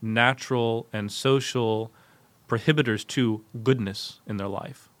natural and social prohibitors to goodness in their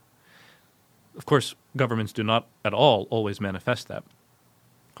life. Of course, governments do not at all always manifest that.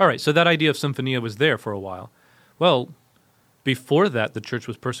 All right, so that idea of symphonia was there for a while. Well, before that, the church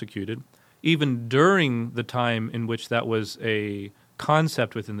was persecuted. Even during the time in which that was a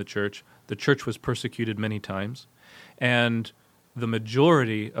concept within the church was persecuted many times. And the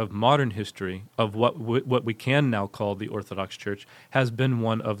majority of modern history of what we can now call the Orthodox Church has been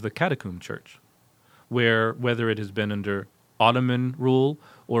one of the catacomb church, where whether it has been under Ottoman rule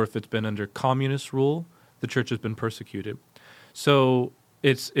or if it's been under communist rule, the church has been persecuted. So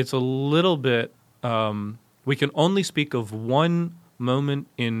it's a little bit, we can only speak of one moment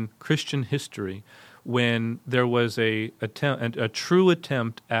in Christian history when there was a true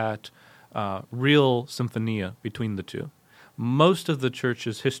attempt at real symphonia between the two. Most of the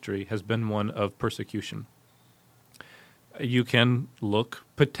church's history has been one of persecution. You can look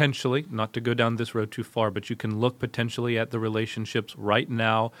potentially, not to go down this road too far, but you can look potentially at the relationships right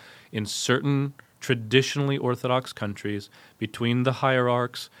now in certain traditionally Orthodox countries between the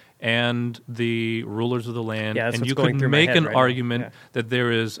hierarchs and the rulers of the land. Yeah, that's and what's you going could through my make head an right now. argument Yeah. that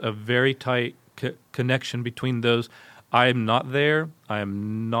there is a very tight connection between those. I'm not there.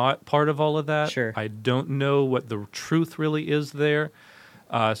 I'm not part of all of that. Sure. I don't know what the truth really is there.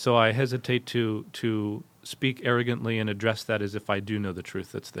 So I hesitate to speak arrogantly and address that as if I do know the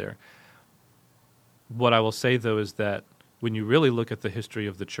truth that's there. What I will say, though, is that when you really look at the history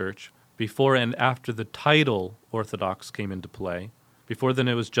of the church, before and after the title Orthodox came into play, before then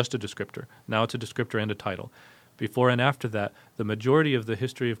it was just a descriptor. Now it's a descriptor and a title. Before and after that, the majority of the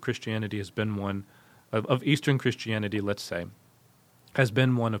history of Christianity has been one, of Eastern Christianity, let's say, has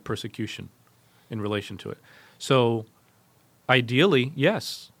been one of persecution in relation to it. So ideally,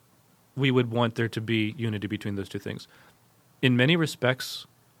 yes, we would want there to be unity between those two things. In many respects,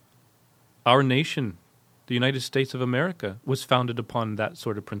 our nation, the United States of America, was founded upon that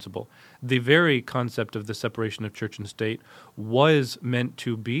sort of principle. The very concept of the separation of church and state was meant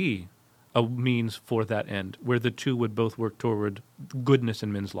to be a means for that end, where the two would both work toward goodness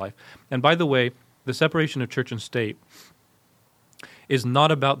in men's life. And by the way, the separation of church and state is not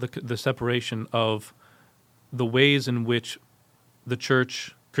about the separation of the ways in which the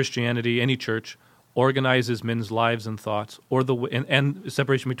church, Christianity, any church, organizes men's lives and thoughts, or and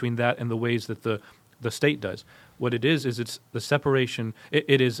separation between that and the ways that the state does. What it is it's the separation.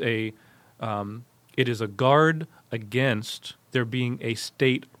 It is a guard against there being a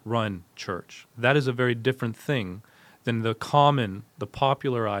state-run church. That is a very different thing than the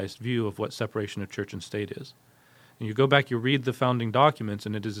popularized view of what separation of church and state is. And you go back, you read the founding documents,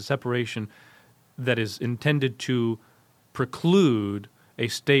 and it is a separation that is intended to preclude a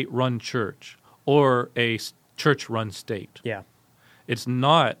state-run church or a church-run state. Yeah. It's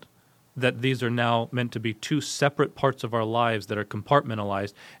not that these are now meant to be two separate parts of our lives that are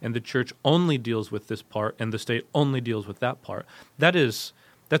compartmentalized, and the church only deals with this part and the state only deals with that part. That's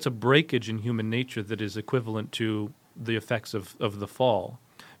a breakage in human nature that is equivalent to the effects of the fall,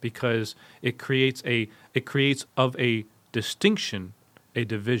 because it creates of a distinction a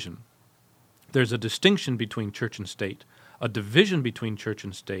division. There's a distinction between church and state. A division between church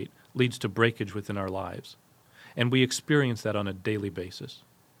and state leads to breakage within our lives, and we experience that on a daily basis.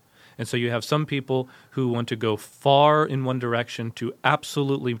 And so you have some people who want to go far in one direction to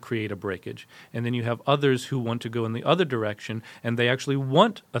absolutely create a breakage. And then you have others who want to go in the other direction, and they actually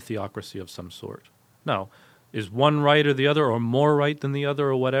want a theocracy of some sort. Now, is one right or the other, or more right than the other,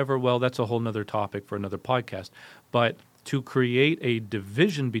 or whatever? Well, that's a whole other topic for another podcast. But to create a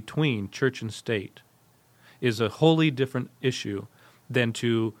division between church and state is a wholly different issue than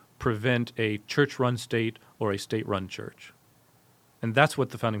to prevent a church-run state or a state-run church. And that's what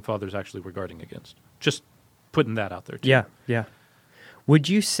the Founding Fathers actually were guarding against. Just putting that out there, too. Yeah, yeah. Would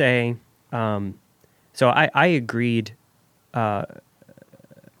you say, so I agreed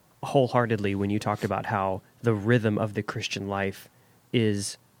wholeheartedly when you talked about how the rhythm of the Christian life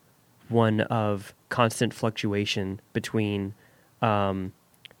is one of constant fluctuation between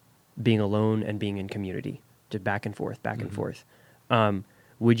being alone and being in community, just back and forth, back and forth.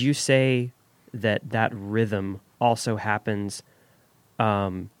 Would you say that rhythm also happens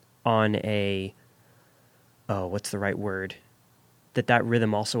on a, what's the right word? That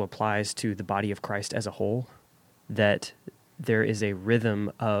rhythm also applies to the body of Christ as a whole? That there is a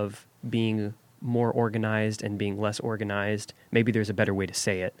rhythm of being more organized and being less organized? Maybe there's a better way to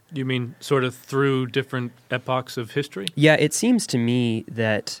say it. You mean sort of through different epochs of history? Yeah, it seems to me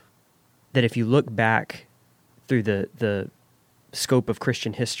that if you look back through the scope of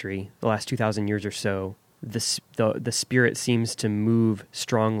Christian history, the last 2,000 years or so, the Spirit seems to move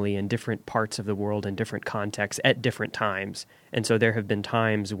strongly in different parts of the world in different contexts at different times. And so there have been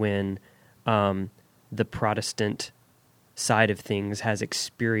times when the Protestant side of things has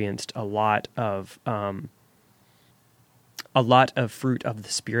experienced a lot of fruit of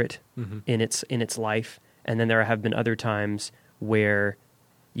the Spirit in its life, and then there have been other times where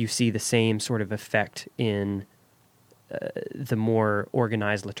you see the same sort of effect in the more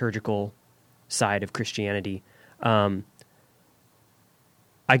organized liturgical side of Christianity. I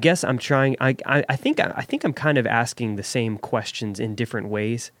guess I'm trying. I think I'm kind of asking the same questions in different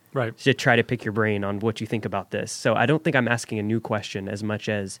ways, right? To try to pick your brain on what you think about this. So I don't think I'm asking a new question as much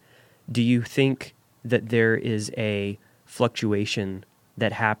as, do you think that there is a fluctuation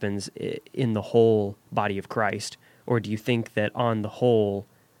that happens in the whole body of Christ, or do you think that on the whole,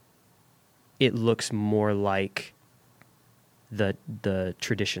 it looks more like the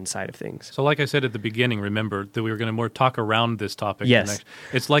tradition side of things. So like I said at the beginning, remember that we were going to more talk around this topic. Yes.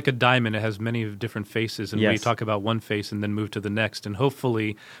 It's like a diamond. It has many different faces, and we talk about one face and then move to the next. And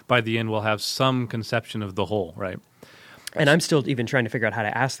hopefully by the end we'll have some conception of the whole, right? And I'm still even trying to figure out how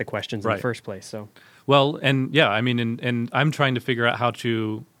to ask the questions in the first place. So, well, and yeah, I mean, and I'm trying to figure out how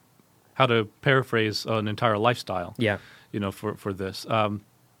to paraphrase an entire lifestyle. Yeah. For this.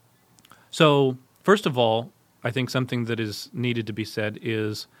 So first of all, I think something that is needed to be said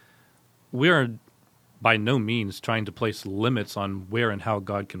is we are by no means trying to place limits on where and how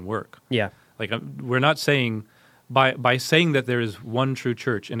God can work. Yeah. Like we're not saying by saying that there is one true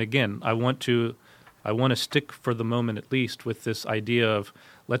church. And again, I want to stick for the moment at least with this idea of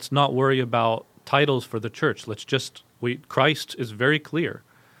let's not worry about titles for the church. Christ is very clear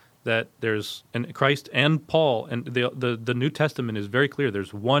that and Christ and Paul and the New Testament is very clear.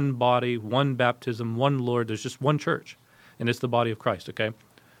 There's one body, one baptism, one Lord. There's just one church, and it's the body of Christ, okay?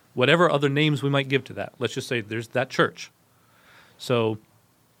 Whatever other names we might give to that, let's just say there's that church. So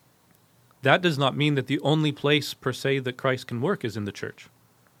that does not mean that the only place per se that Christ can work is in the church.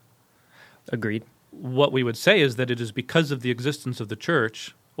 Agreed. What we would say is that it is because of the existence of the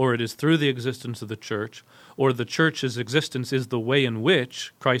church, or it is through the existence of the church, or the church's existence is the way in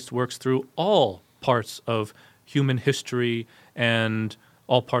which Christ works through all parts of human history and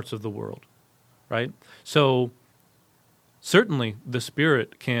all parts of the world, right? So certainly the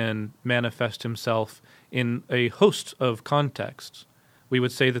Spirit can manifest himself in a host of contexts. We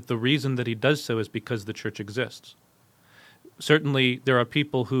would say that the reason that he does so is because the church exists. Certainly, there are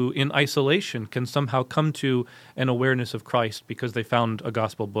people who, in isolation, can somehow come to an awareness of Christ because they found a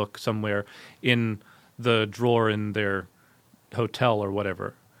gospel book somewhere in the drawer in their hotel or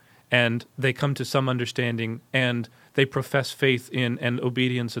whatever. And they come to some understanding and they profess faith in and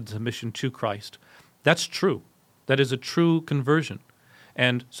obedience and submission to Christ. That's true. That is a true conversion.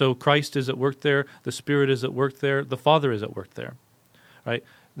 And so Christ is at work there, the Spirit is at work there, the Father is at work there, right?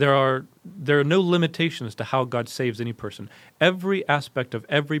 There are no limitations to how God saves any person. Every aspect of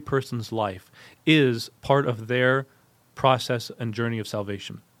every person's life is part of their process and journey of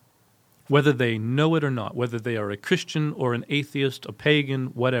salvation. Whether they know it or not, whether they are a Christian or an atheist, a pagan,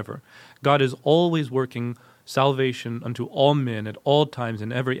 whatever, God is always working salvation unto all men at all times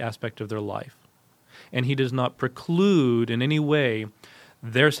in every aspect of their life. And he does not preclude in any way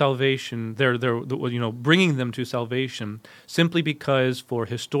their salvation, bringing them to salvation simply because for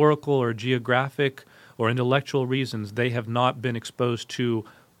historical or geographic or intellectual reasons they have not been exposed to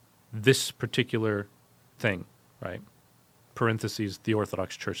this particular thing, right? Parentheses, the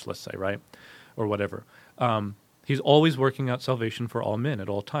Orthodox Church, let's say, right? Or whatever. He's always working out salvation for all men at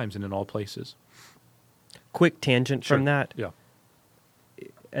all times and in all places. Quick tangent from that. Yeah.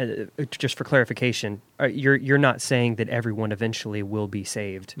 Just for clarification, you're not saying that everyone eventually will be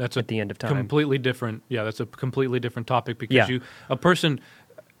saved at the end of time. Completely different. Yeah, that's a completely different topic because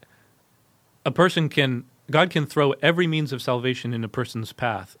God can throw every means of salvation in a person's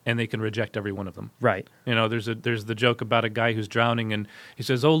path, and they can reject every one of them. Right. There's the joke about a guy who's drowning, and he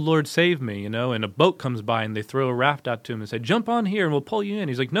says, "Oh Lord, save me!" And a boat comes by, and they throw a raft out to him and say, "Jump on here, and we'll pull you in."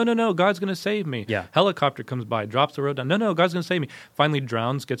 He's like, "No, God's going to save me." Yeah. Helicopter comes by, drops the road down. No, God's going to save me. Finally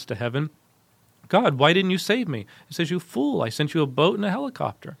drowns, gets to heaven. God, why didn't you save me? He says, "You fool! I sent you a boat and a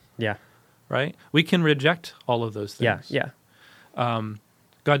helicopter." Yeah. Right. We can reject all of those things. Yeah.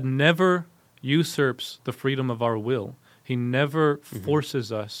 God never usurps the freedom of our will. He never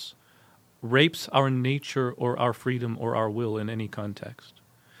forces us, rapes our nature or our freedom or our will in any context.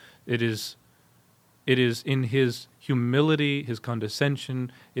 It is in his humility, his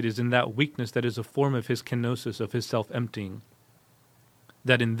condescension, it is in that weakness that is a form of his kenosis, of his self-emptying,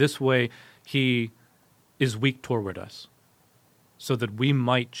 that in this way he is weak toward us, so that we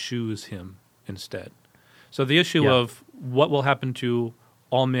might choose him instead. So the issue of what will happen to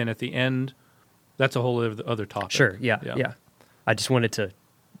all men at the end, that's a whole other topic. Sure, yeah. I just wanted to...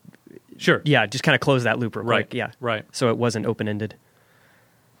 Sure. Yeah, just kind of close that loop real quick. Right, Yeah. right. So it wasn't open-ended.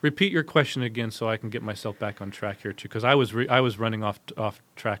 Repeat your question again so I can get myself back on track here, too, because I was running off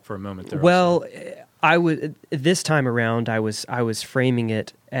track for a moment there. Well, this time around, I was framing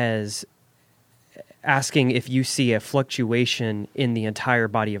it as asking if you see a fluctuation in the entire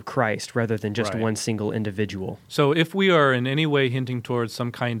body of Christ rather than just one single individual. So if we are in any way hinting towards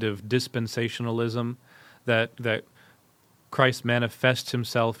some kind of dispensationalism, that Christ manifests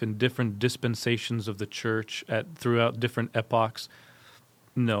himself in different dispensations of the church throughout different epochs,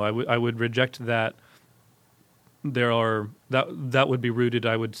 no, I would reject that that would be rooted,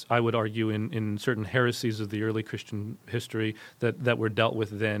 I would argue, in certain heresies of the early Christian history that were dealt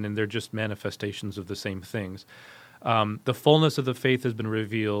with then, and they're just manifestations of the same things. The fullness of the faith has been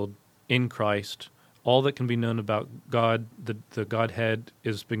revealed in Christ. All that can be known about God, the Godhead,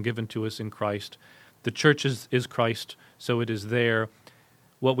 has been given to us in Christ. The church is Christ, so it is there.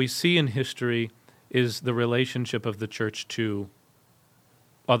 What we see in history is the relationship of the church to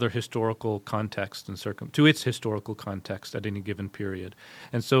other historical context and to its historical context at any given period.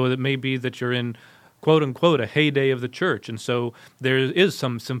 And so it may be that you're in, quote unquote, a heyday of the church, and so there is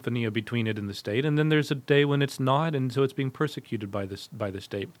some symphonia between it and the state, and then there's a day when it's not, and so it's being persecuted by the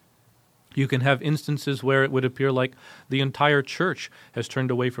state. You can have instances where it would appear like the entire church has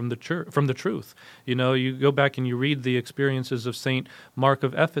turned away from the truth. You know, you go back and you read the experiences of St. Mark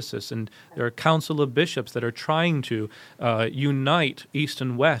of Ephesus, and there are a council of bishops that are trying to unite East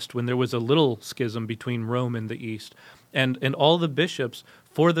and West when there was a little schism between Rome and the East. And all the bishops,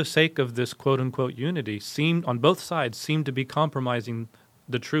 for the sake of this quote-unquote unity, on both sides, seem to be compromising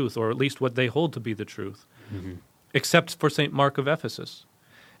the truth, or at least what they hold to be the truth, except for St. Mark of Ephesus.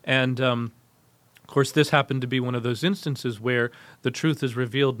 And, of course, this happened to be one of those instances where the truth is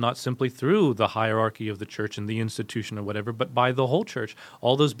revealed not simply through the hierarchy of the church and the institution or whatever, but by the whole church.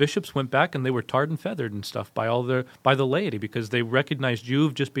 All those bishops went back and they were tarred and feathered and stuff by the laity, because they recognized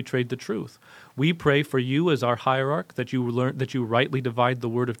you've just betrayed the truth. We pray for you as our hierarch that you rightly divide the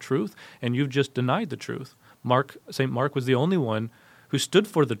word of truth, and you've just denied the truth. St. Mark was the only one who stood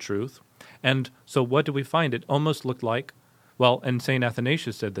for the truth. And so what do we find? It almost looked like, well, and St.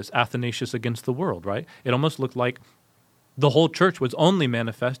 Athanasius said this, Athanasius against the world, right? It almost looked like the whole church was only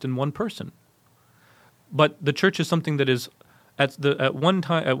manifest in one person. But the church is something that is, in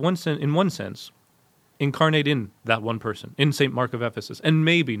one sense, incarnate in that one person, in St. Mark of Ephesus, and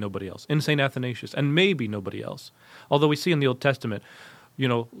maybe nobody else, in St. Athanasius, and maybe nobody else. Although we see in the Old Testament,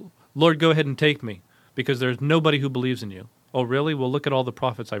 Lord, go ahead and take me, because there's nobody who believes in you. Oh, really? Well, look at all the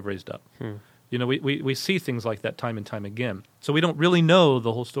prophets I've raised up. We see things like that time and time again. So we don't really know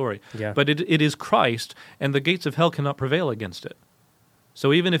the whole story. Yeah. But it is Christ, and the gates of hell cannot prevail against it.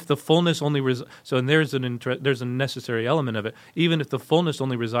 So even if the fullness only and there's a necessary element of it, even if the fullness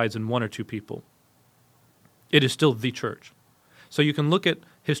only resides in one or two people, it is still the church. So you can look at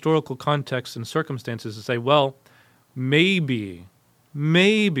historical contexts and circumstances and say, well, maybe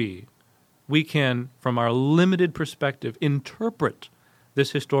we can, from our limited perspective, interpret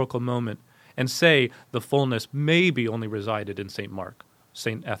this historical moment and say the fullness maybe only resided in St. Mark,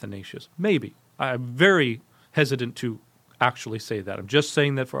 St. Athanasius. Maybe. I'm very hesitant to actually say that. I'm just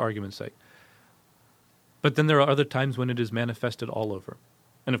saying that for argument's sake. But then there are other times when it is manifested all over.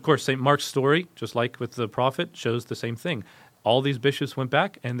 And of course, St. Mark's story, just like with the prophet, shows the same thing. All these bishops went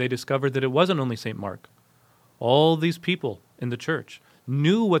back and they discovered that it wasn't only St. Mark. All these people in the church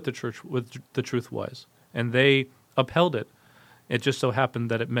knew what the truth was, and they upheld it. It just so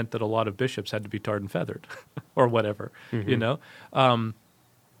happened that it meant that a lot of bishops had to be tarred and feathered or whatever,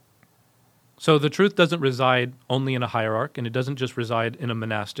 So the truth doesn't reside only in a hierarch, and it doesn't just reside in a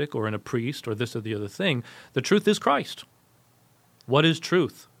monastic or in a priest or this or the other thing. The truth is Christ. What is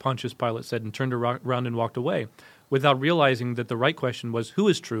truth? Pontius Pilate said, and turned around and walked away, without realizing that the right question was, who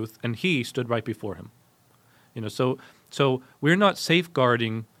is truth? And he stood right before him. So we're not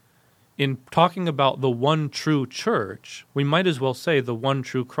safeguarding. In talking about the one true church, we might as well say the one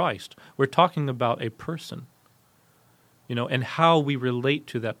true Christ. We're talking about a person, and how we relate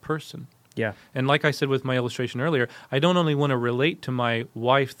to that person. Yeah. And like I said with my illustration earlier, I don't only want to relate to my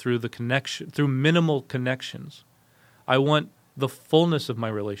wife through minimal connections. I want the fullness of my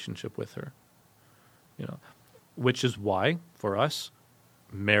relationship with her. Which is why, for us,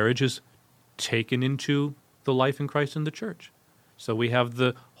 marriage is taken into the life in Christ in the church. So we have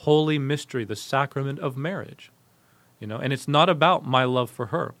the holy mystery, the sacrament of marriage, and it's not about my love for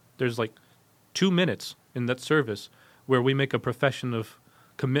her. There's like 2 minutes in that service where we make a profession of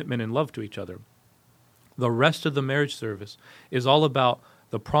commitment and love to each other. The rest of the marriage service is all about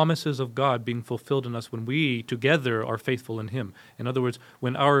the promises of God being fulfilled in us when we together are faithful in Him. In other words,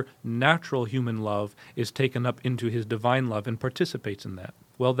 when our natural human love is taken up into His divine love and participates in that.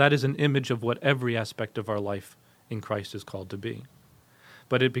 Well, that is an image of what every aspect of our life in Christ is called to be.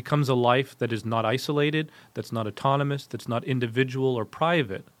 But it becomes a life that is not isolated, that's not autonomous, that's not individual or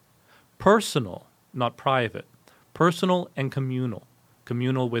private. Personal, not private. Personal and communal.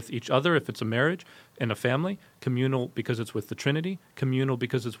 Communal with each other if it's a marriage and a family. Communal because it's with the Trinity. Communal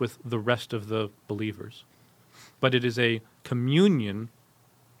because it's with the rest of the believers. But it is a communion,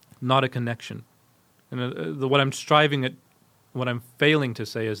 not a connection. And what I'm failing to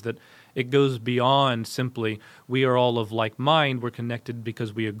say is that It goes beyond simply we are all of like mind. We're connected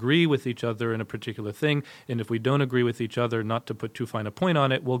because we agree with each other in a particular thing. And if we don't agree with each other, not to put too fine a point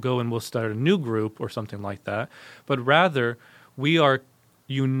on it, we'll go and we'll start a new group or something like that. But rather, we are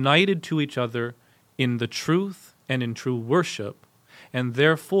united to each other in the truth and in true worship. And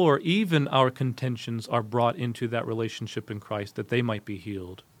therefore, even our contentions are brought into that relationship in Christ that they might be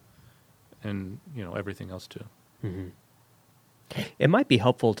healed. And, everything else too. Mm-hmm. It might be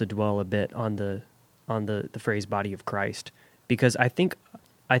helpful to dwell a bit on the phrase "body of Christ," because I think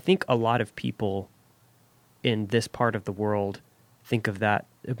a lot of people in this part of the world think of that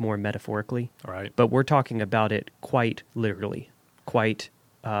more metaphorically. All right. But we're talking about it quite literally, quite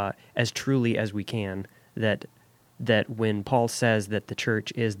as truly as we can. That when Paul says that the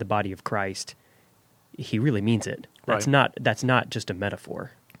church is the body of Christ, he really means it. That's not just a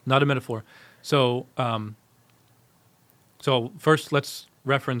metaphor. Not a metaphor. So first, let's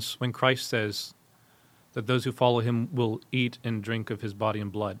reference when Christ says that those who follow him will eat and drink of his body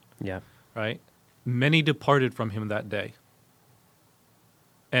and blood. Yeah. Right? Many departed from him that day.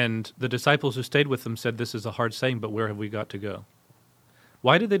 And the disciples who stayed with him said, this is a hard saying, but where have we got to go?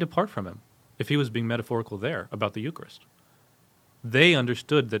 Why did they depart from him if he was being metaphorical there about the Eucharist? They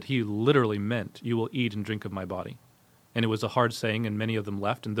understood that he literally meant, you will eat and drink of my body. And it was a hard saying, and many of them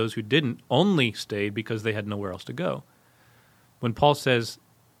left, and those who didn't only stayed because they had nowhere else to go. When Paul says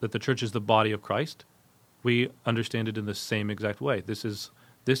that the church is the body of Christ, we understand it in the same exact way. This is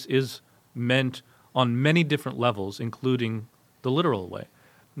meant on many different levels, including the literal way.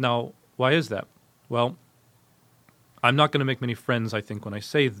 Now, why is that? Well, I'm not going to make many friends, I think, when I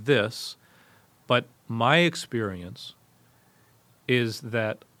say this, but my experience is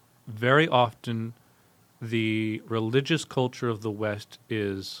that very often the religious culture of the West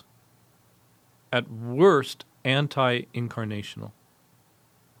is, at worst, anti-incarnational.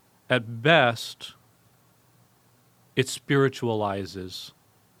 At best, it spiritualizes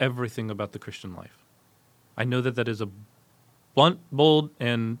everything about the Christian life. I know that is a blunt, bold,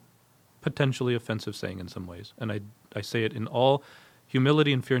 and potentially offensive saying in some ways, and I say it in all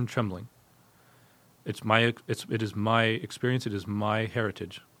humility and fear and trembling. It is my experience, it is my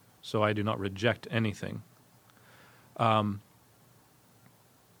heritage, so I do not reject anything. The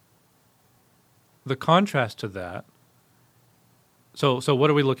contrast to that, so what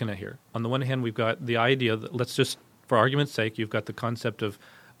are we looking at here? On the one hand, we've got the idea that, let's just, for argument's sake, you've got the concept of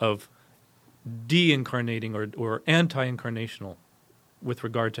de-incarnating or anti-incarnational with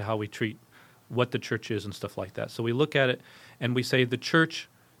regard to how we treat what the church is and stuff like that. So we look at it and we say the church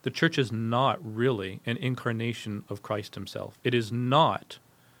is not really an incarnation of Christ himself. It is not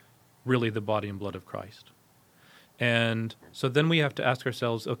really the body and blood of Christ. And so then we have to ask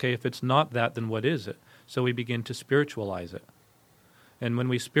ourselves, okay, if it's not that, then what is it? So we begin to spiritualize it. And when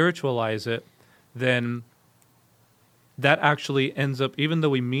we spiritualize it, then that actually ends up, even though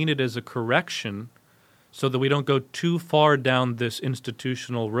we mean it as a correction, so that we don't go too far down this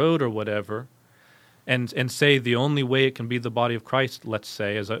institutional road or whatever, and say the only way it can be the body of Christ, let's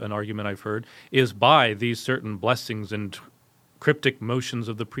say, as an argument I've heard, is by these certain blessings and cryptic motions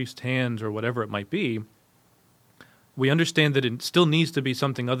of the priest's hands or whatever it might be. We understand that it still needs to be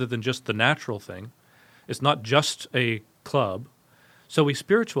something other than just the natural thing. It's not just a club. So we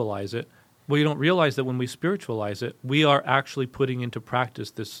spiritualize it. We don't realize that when we spiritualize it, we are actually putting into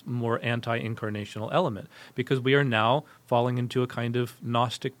practice this more anti-incarnational element, because we are now falling into a kind of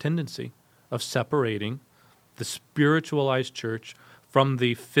Gnostic tendency of separating the spiritualized church from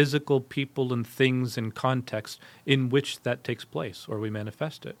the physical people and things and context in which that takes place, or we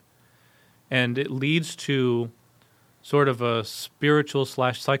manifest it. And it leads to sort of a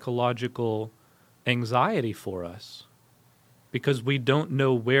spiritual/psychological anxiety for us, because we don't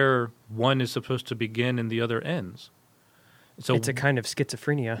know where one is supposed to begin and the other ends. So it's a kind of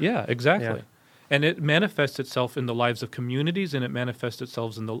schizophrenia. Yeah, exactly. Yeah. And it manifests itself in the lives of communities, and it manifests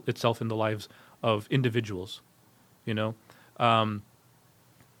itself in the lives of individuals.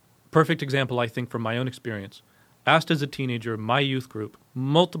 Perfect example, I think, from my own experience. Asked as a teenager, my youth group,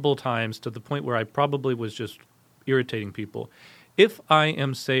 multiple times to the point where I probably was just irritating people. If I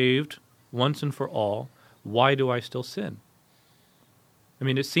am saved once and for all, why do I still sin? I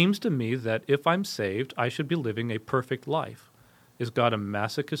mean, it seems to me that if I'm saved, I should be living a perfect life. Is God a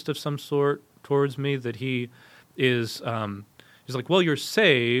masochist of some sort towards me, that he is he's like, well, you're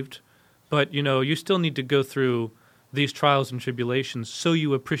saved, but you still need to go through these trials and tribulations so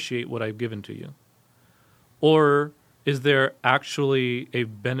you appreciate what I've given to you? Or is there actually a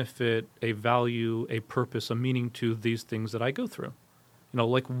benefit, a value, a purpose, a meaning to these things that I go through?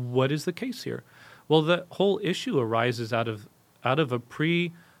 What is the case here? Well, the whole issue arises out of a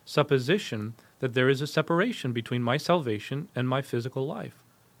supposition that there is a separation between my salvation and my physical life.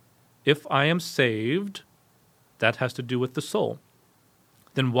 If I am saved, that has to do with the soul.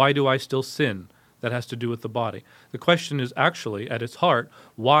 Then why do I still sin? That has to do with the body. The question is actually, at its heart,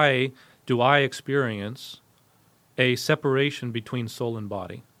 why do I experience a separation between soul and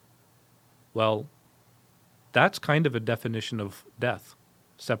body? Well, that's kind of a definition of death,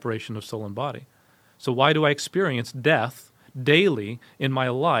 separation of soul and body. So why do I experience death daily in my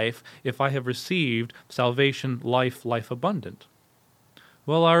life if I have received salvation, life abundant?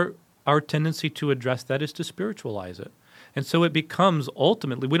 Well, our tendency to address that is to spiritualize it. And so it becomes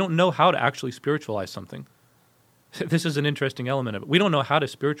ultimately, we don't know how to actually spiritualize something. This is an interesting element of it. We don't know how to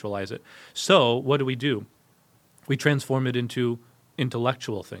spiritualize it. So what do? We transform it into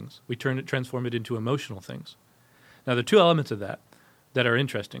intellectual things. We transform it into emotional things. Now, the two elements of that are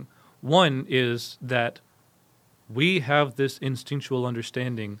interesting. One is that we have this instinctual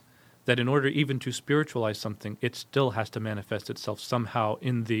understanding that in order even to spiritualize something, it still has to manifest itself somehow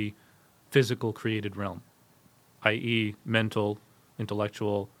in the physical created realm, i.e. mental,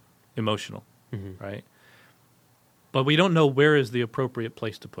 intellectual, emotional, right? But we don't know where is the appropriate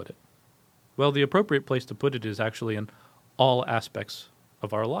place to put it. Well, the appropriate place to put it is actually in all aspects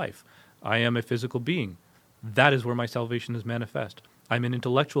of our life. I am a physical being. That is where my salvation is manifest. I'm an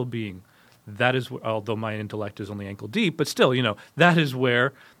intellectual being. That is, although my intellect is only ankle deep, but still, that is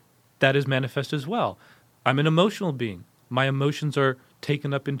where that is manifest as well. I'm an emotional being. My emotions are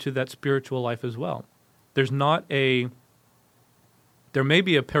taken up into that spiritual life as well. There may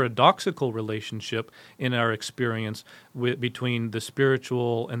be a paradoxical relationship in our experience between the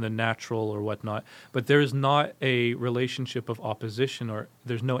spiritual and the natural or whatnot, but there is not a relationship of opposition, or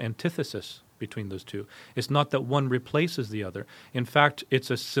there's no antithesis between those two. It's not that one replaces the other. In fact, it's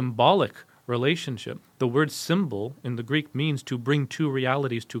a symbolic relationship. The word symbol in the Greek means to bring two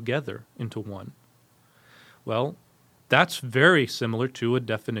realities together into one. Well, that's very similar to a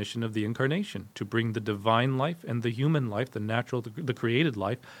definition of the incarnation, to bring the divine life and the human life, the natural, the created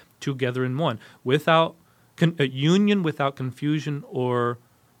life, together in one, without a union, without confusion or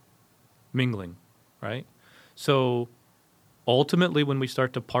mingling, right? So ultimately, when we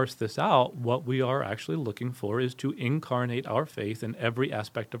start to parse this out, what we are actually looking for is to incarnate our faith in every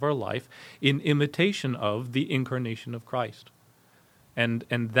aspect of our life in imitation of the incarnation of Christ. And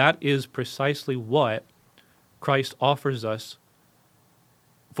that is precisely what Christ offers us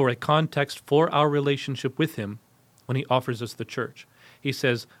for a context for our relationship with him when he offers us the church. He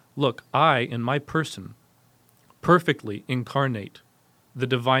says, look, I, in my person, perfectly incarnate the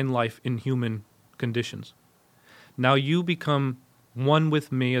divine life in human conditions. Now you become one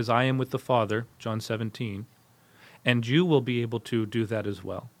with me as I am with the Father, John 17, and you will be able to do that as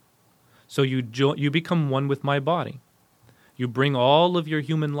well. So you become one with my body. You bring all of your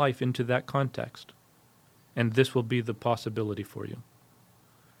human life into that context, and this will be the possibility for you.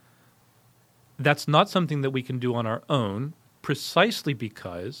 That's not something that we can do on our own, precisely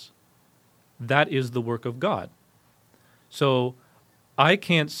because that is the work of God. So I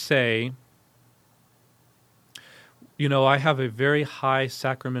can't say, I have a very high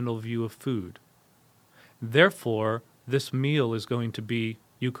sacramental view of food. Therefore, this meal is going to be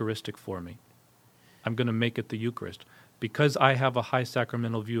Eucharistic for me. I'm going to make it the Eucharist. Because I have a high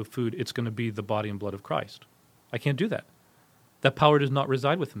sacramental view of food, it's going to be the body and blood of Christ. I can't do that. That power does not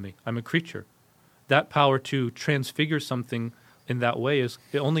reside within me. I'm a creature. That power to transfigure something in that way it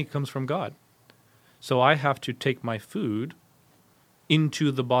only comes from God. So I have to take my food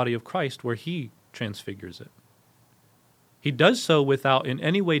into the body of Christ where he transfigures it. He does so without in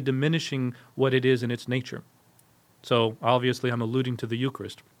any way diminishing what it is in its nature. So obviously I'm alluding to the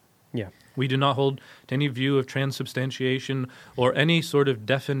Eucharist. Yeah. We do not hold to any view of transubstantiation or any sort of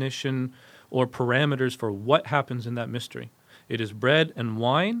definition or parameters for what happens in that mystery. It is bread and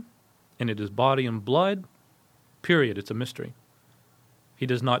wine, and it is body and blood, period. It's a mystery. He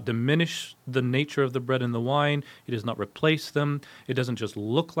does not diminish the nature of the bread and the wine. He does not replace them. It doesn't just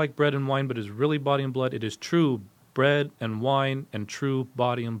look like bread and wine, but is really body and blood. It is true bread and wine and true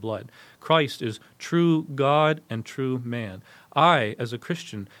body and blood. Christ is true God and true man. I, as a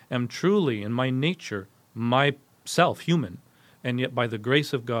Christian, am truly, in my nature, myself, human, and yet by the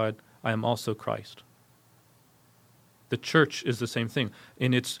grace of God, I am also Christ. The church is the same thing.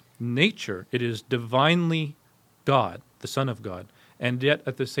 In its nature, it is divinely God, the Son of God, and yet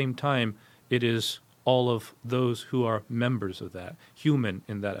at the same time, it is all of those who are members of that, human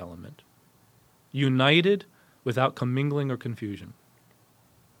in that element, united without commingling or confusion.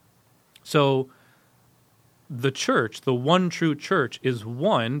 So the church, the one true church, is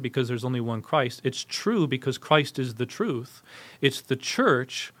one because there's only one Christ. It's true because Christ is the truth. It's the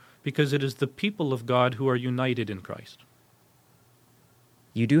church because it is the people of God who are united in Christ.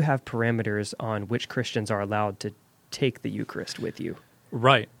 You do have parameters on which Christians are allowed to take the Eucharist with you.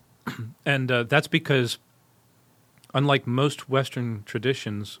 Right. And that's because, unlike most Western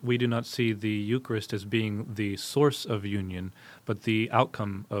traditions, we do not see the Eucharist as being the source of union, but the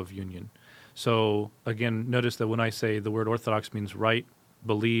outcome of union. So, again, notice that when I say the word orthodox means right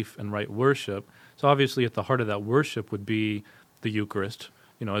belief and right worship, so obviously at the heart of that worship would be the Eucharist,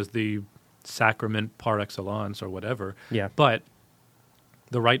 as the sacrament par excellence or whatever. Yeah. But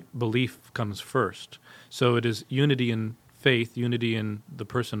the right belief comes first. So it is unity in faith, unity in the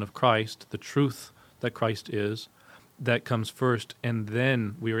person of Christ, the truth that Christ is, that comes first, and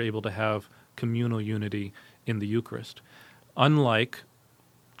then we are able to have communal unity in the Eucharist. Unlike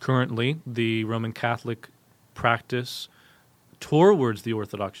currently the Roman Catholic practice towards the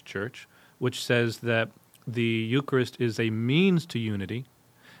Orthodox Church, which says that the Eucharist is a means to unity,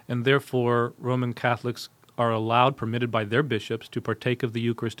 and therefore Roman Catholics are allowed, permitted by their bishops, to partake of the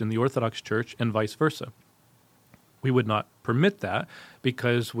Eucharist in the Orthodox Church and vice versa. We would not permit that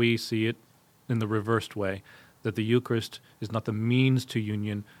because we see it in the reversed way, that the Eucharist is not the means to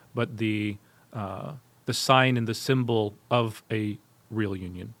union, but the sign and the symbol of a real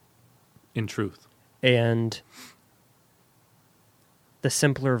union in truth. And the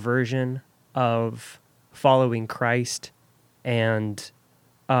simpler version of following Christ and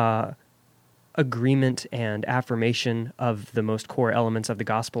agreement and affirmation of the most core elements of the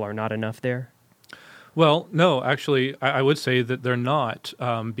gospel are not enough there? Well, no, actually, I would say that they're not,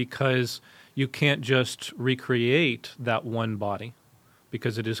 because you can't just recreate that one body,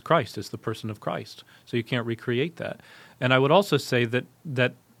 because it is Christ, it's the person of Christ. So you can't recreate that. And I would also say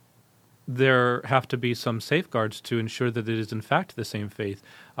that there have to be some safeguards to ensure that it is in fact the same faith.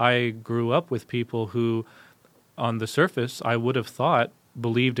 I grew up with people who, on the surface, I would have thought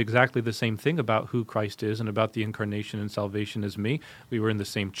believed exactly the same thing about who Christ is and about the incarnation and salvation as me. We were in the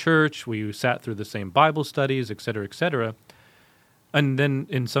same church, we sat through the same Bible studies, etc., etc. And then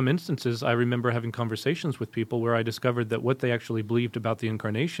in some instances, I remember having conversations with people where I discovered that what they actually believed about the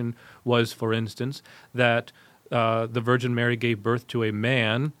incarnation was, for instance, that the Virgin Mary gave birth to a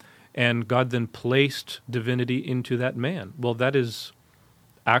man, and God then placed divinity into that man. Well, that is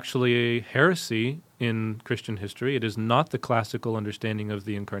actually a heresy in Christian history. It is not the classical understanding of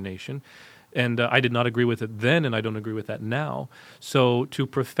the incarnation. And I did not agree with it then, and I don't agree with that now. So to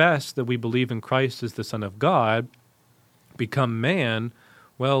profess that we believe in Christ as the Son of God, become man,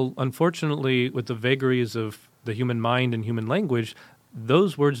 well, unfortunately, with the vagaries of the human mind and human language,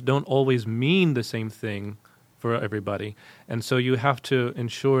 those words don't always mean the same thing for everybody. And so you have to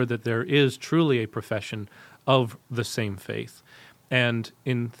ensure that there is truly a profession of the same faith. And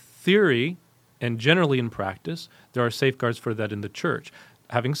in theory, and generally in practice, there are safeguards for that in the church.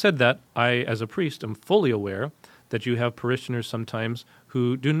 Having said that, I, as a priest, am fully aware that you have parishioners sometimes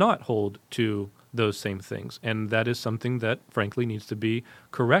who do not hold to those same things. And that is something that, frankly, needs to be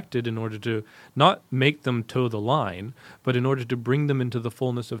corrected in order to not make them toe the line, but in order to bring them into the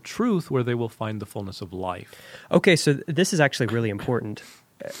fullness of truth where they will find the fullness of life. Okay, so this is actually really important.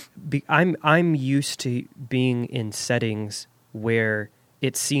 I'm used to being in settings where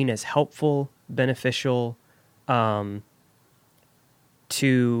it's seen as helpful, beneficial,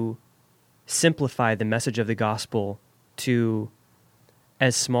 to simplify the message of the gospel to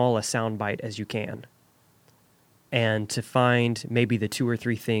as small a soundbite as you can, and to find maybe the two or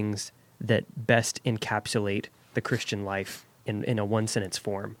three things that best encapsulate the Christian life in a one-sentence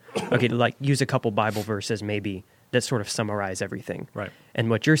form. Okay, like use a couple Bible verses maybe that sort of summarize everything. Right. And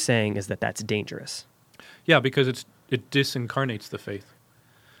what you're saying is that that's dangerous. Yeah, because it disincarnates the faith.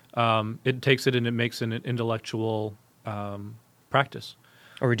 It takes it and it makes it an intellectual practice.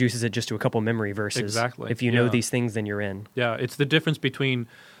 Or reduces it just to a couple memory verses. Exactly. If you know these things, then you're in. Yeah, it's the difference between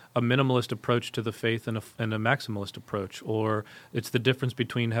a minimalist approach to the faith and a maximalist approach, or it's the difference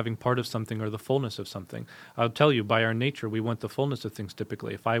between having part of something or the fullness of something. I'll tell you, by our nature, we want the fullness of things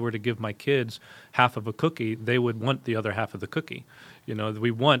typically. If I were to give my kids half of a cookie, they would want the other half of the cookie.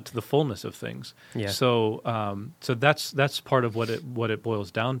 We want the fullness of things. Yeah. So that's part of what it boils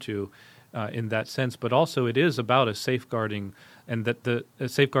down to. In that sense, but also it is about a safeguarding, and that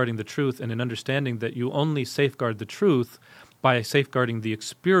safeguarding the truth, and an understanding that you only safeguard the truth by safeguarding the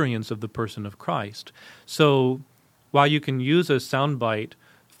experience of the person of Christ. So while you can use a soundbite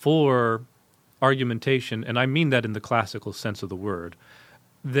for argumentation, and I mean that in the classical sense of the word,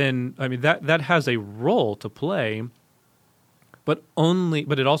 then that has a role to play, but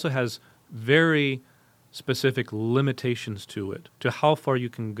it also has very specific limitations to it, to how far you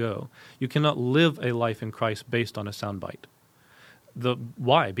can go. You cannot live a life in Christ based on a soundbite.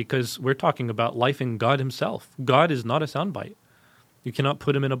 Why? Because we're talking about life in God himself. God is not a soundbite. You cannot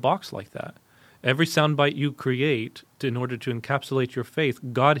put him in a box like that. Every soundbite you create in order to encapsulate your faith,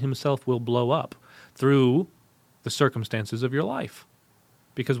 God himself will blow up through the circumstances of your life.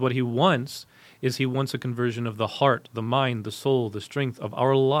 Because what he wants is he wants a conversion of the heart, the mind, the soul, the strength of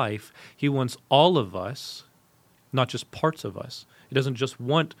our life. He wants all of us, not just parts of us. He doesn't just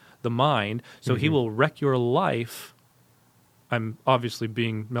want the mind, so he will wreck your life. I'm obviously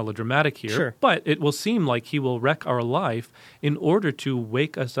being melodramatic here, Sure. but it will seem like he will wreck our life in order to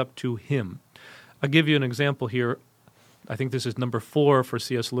wake us up to him. I'll give you an example here. I think this is number 4 for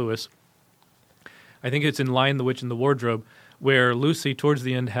C.S. Lewis. I think it's in Lion, the Witch, and the Wardrobe, where Lucy, towards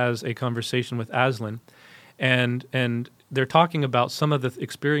the end, has a conversation with Aslan, and they're talking about some of the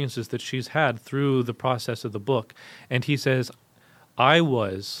experiences that she's had through the process of the book. And he says, I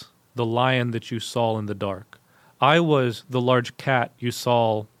was the lion that you saw in the dark. I was the large cat you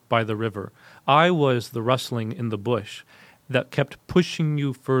saw by the river. I was the rustling in the bush that kept pushing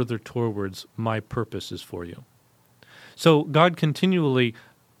you further towards my purposes for you. So God continually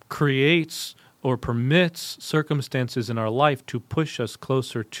creates or permits circumstances in our life to push us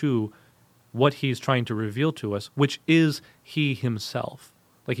closer to what he's trying to reveal to us, which is he himself.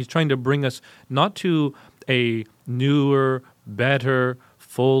 Like he's trying to bring us not to a newer, better,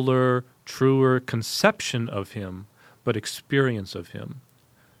 fuller, truer conception of him, but experience of him.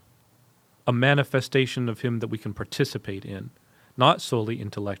 A manifestation of him that we can participate in, not solely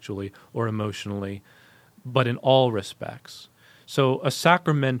intellectually or emotionally, but in all respects. So a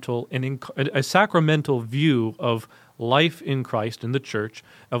sacramental view of life in Christ, in the church,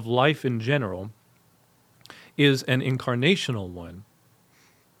 of life in general, is an incarnational one.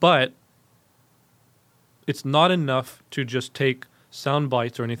 But it's not enough to just take sound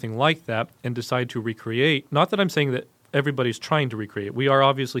bites or anything like that and decide to recreate. Not that I'm saying that everybody's trying to recreate. We are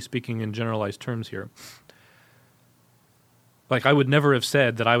obviously speaking in generalized terms here. Like I would never have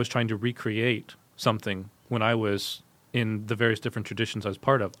said that I was trying to recreate something when I was in the various different traditions I was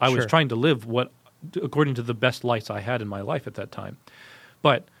part of. I was trying to live according to the best lights I had in my life at that time.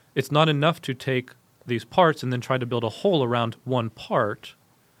 But it's not enough to take these parts and then try to build a whole around one part,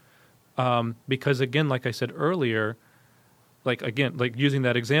 because again, like I said earlier, like using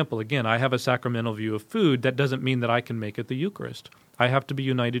that example again, I have a sacramental view of food. That doesn't mean that I can make it the Eucharist. I have to be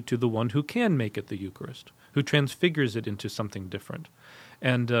united to the one who can make it the Eucharist, who transfigures it into something different,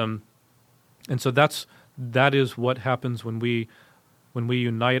 and so that is what happens when we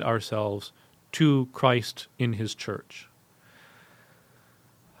unite ourselves to Christ in His church.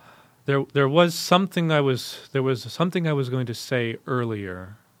 There was something I was going to say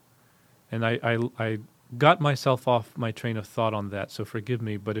earlier, and I got myself off my train of thought on that. So forgive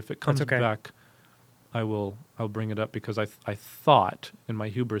me, but if it comes back, I'll bring it up because I thought in my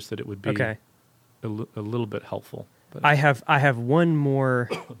hubris that it would be a little bit helpful. But I have one more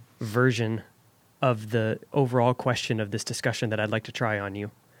version of the overall question of this discussion that I'd like to try on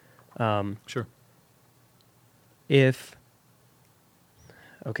you. Sure.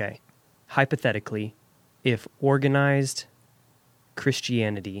 Hypothetically, if organized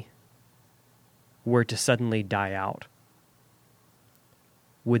Christianity were to suddenly die out,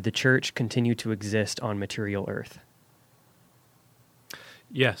 would the church continue to exist on material earth?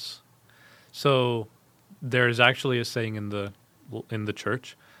 Yes. So there is actually a saying in the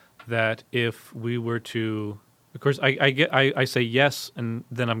church that if we were to, of course, I say yes, and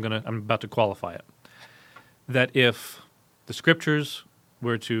then I'm about to qualify it. That if the scriptures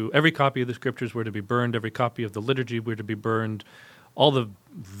every copy of the scriptures were to be burned, every copy of the liturgy were to be burned, all the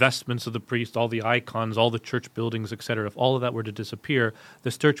vestments of the priest, all the icons, all the church buildings, etc., if all of that were to disappear,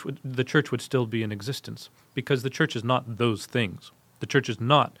 the church would still be in existence, because the church is not those things. The church is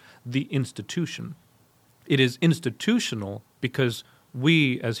not the institution. It is institutional because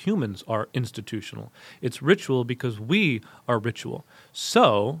we as humans are institutional. It's ritual because we are ritual.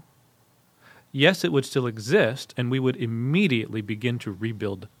 So, yes, it would still exist, and we would immediately begin to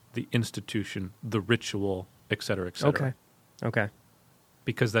rebuild the institution, the ritual, etc., etc. Okay.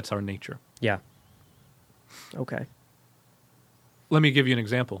 Because that's our nature. Yeah. Okay. Let me give you an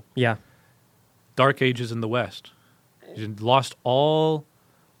example. Yeah. Dark Ages in the West. You lost all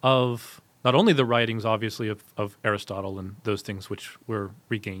of, not only the writings, obviously, of Aristotle and those things which were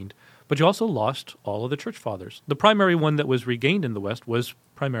regained, but you also lost all of the church fathers. The primary one that was regained in the West was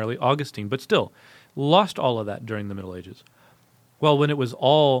primarily Augustine, but still, lost all of that during the Middle Ages. Well, when it was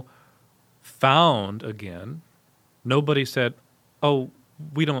all found again, nobody said, "Oh,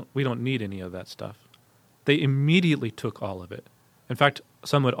 we don't need any of that stuff." They immediately took all of it. In fact,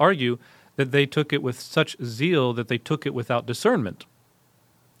 some would argue that they took it with such zeal that they took it without discernment.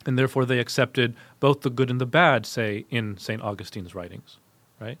 And therefore they accepted both the good and the bad, say, in St. Augustine's writings,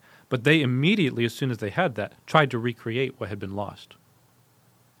 right? But they immediately, as soon as they had that, tried to recreate what had been lost.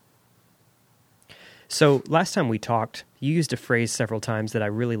 So last time we talked, you used a phrase several times that I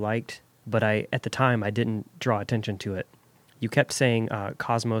really liked, but at the time I didn't draw attention to it. You kept saying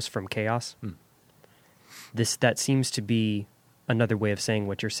cosmos from chaos. That seems to be another way of saying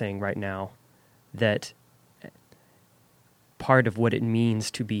what you're saying right now, that part of what it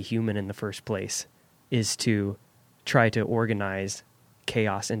means to be human in the first place is to try to organize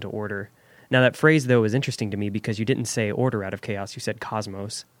chaos into order. Now that phrase, though, is interesting to me because you didn't say order out of chaos, you said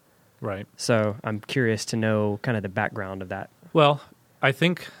cosmos. Right. So I'm curious to know kind of the background of that. Well, I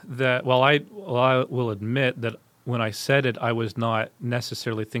think that, I will admit that when I said it, I was not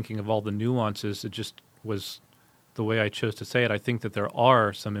necessarily thinking of all the nuances. It just was the way I chose to say it. I think that there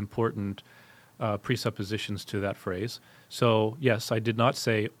are some important presuppositions to that phrase. So, yes, I did not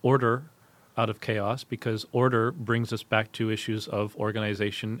say order out of chaos because order brings us back to issues of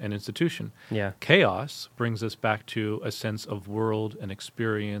organization and institution. Yeah. Chaos brings us back to a sense of world and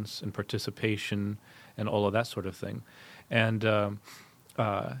experience and participation and all of that sort of thing. And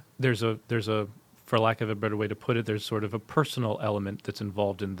there's a, for lack of a better way to put it, there's sort of a personal element that's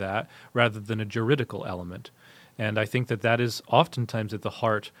involved in that rather than a juridical element. And I think that is oftentimes at the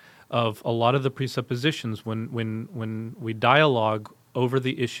heart of a lot of the presuppositions when we dialogue over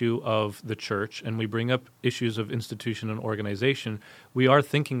the issue of the church and we bring up issues of institution and organization, we are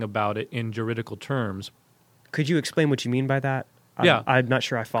thinking about it in juridical terms. Could you explain what you mean by that? Yeah. I'm not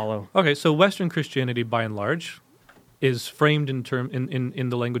sure I follow. Okay, so Western Christianity, by and large, is framed in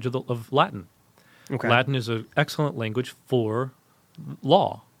the language of Latin. Okay. Latin is an excellent language for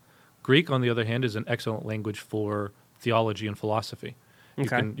law. Greek, on the other hand, is an excellent language for theology and philosophy.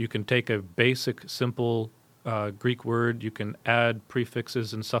 Okay. You can take a basic, simple Greek word, you can add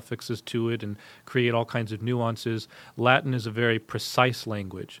prefixes and suffixes to it and create all kinds of nuances. Latin is a very precise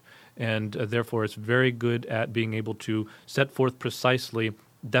language, and therefore it's very good at being able to set forth precisely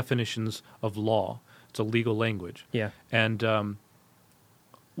definitions of law. It's a legal language. Yeah. And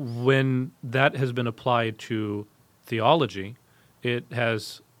when that has been applied to theology, it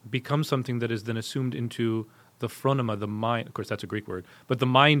has become something that is then assumed into the phronema, the mind, of course that's a Greek word, but the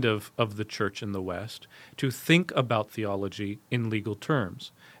mind of the church in the West, to think about theology in legal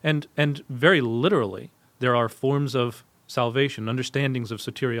terms. And very literally, there are forms of salvation, understandings of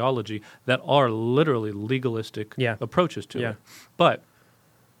soteriology that are literally legalistic approaches to it. But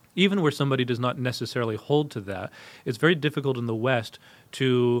even where somebody does not necessarily hold to that, it's very difficult in the West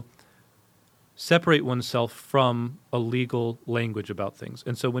to separate oneself from a legal language about things.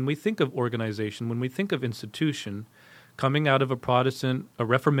 And so when we think of organization, when we think of institution, coming out of a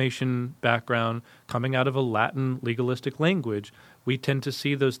Reformation background, coming out of a Latin legalistic language, we tend to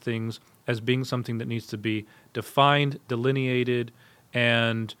see those things as being something that needs to be defined, delineated,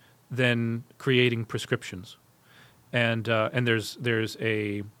 and then creating prescriptions. And there's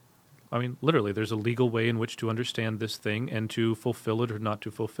literally, there's a legal way in which to understand this thing and to fulfill it or not to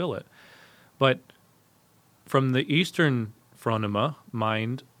fulfill it. But from the Eastern phronema,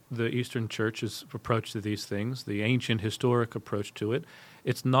 mind, the Eastern Church's approach to these things, the ancient historic approach to it,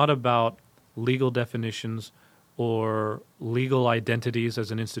 it's not about legal definitions or legal identities as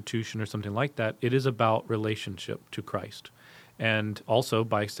an institution or something like that. It is about relationship to Christ, and also,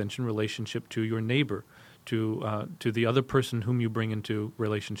 by extension, relationship to your neighbor, to the other person whom you bring into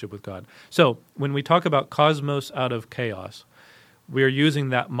relationship with God. So when we talk about cosmos out of chaos, we are using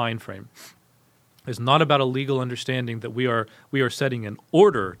that mind frame. It's not about a legal understanding that we are setting an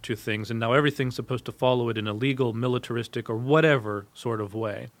order to things, and now everything's supposed to follow it in a legal, militaristic, or whatever sort of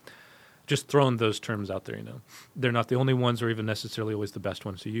way. Just throwing those terms out there, They're not the only ones or even necessarily always the best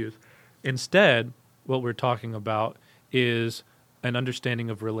ones to use. Instead, what we're talking about is an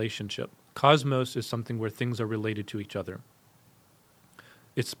understanding of relationship. Cosmos is something where things are related to each other.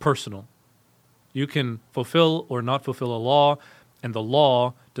 It's personal. You can fulfill or not fulfill a law, and the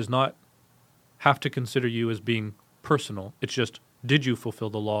law does not have to consider you as being personal. It's just, did you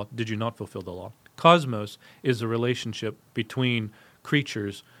fulfill the law? Did you not fulfill the law? Cosmos is a relationship between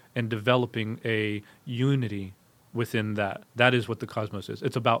creatures and developing a unity within that. That is what the cosmos is.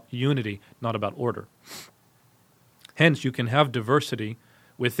 It's about unity, not about order. Hence, you can have diversity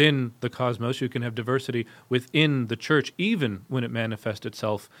within the cosmos. You can have diversity within the church, even when it manifests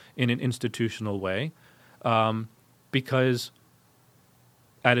itself in an institutional way, because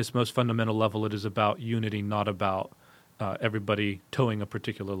at its most fundamental level, it is about unity, not about everybody towing a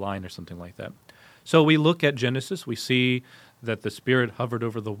particular line or something like that. So we look at Genesis, we see that the Spirit hovered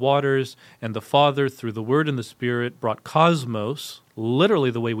over the waters, and the Father, through the Word and the Spirit, brought cosmos, literally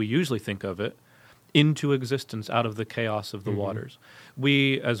the way we usually think of it, into existence out of the chaos of the waters.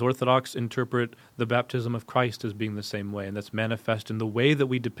 We, as Orthodox, interpret the baptism of Christ as being the same way, and that's manifest in the way that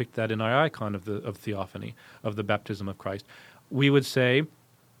we depict that in our icon of theophany, of the baptism of Christ. We would say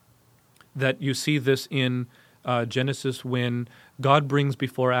that you see this in Genesis when God brings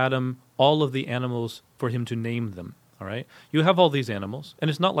before Adam all of the animals for him to name them. All right, you have all these animals, and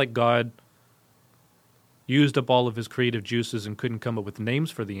it's not like God used up all of his creative juices and couldn't come up with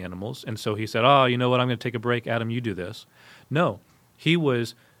names for the animals, and so he said, "Oh, you know what? I'm going to take a break. Adam, you do this." No, he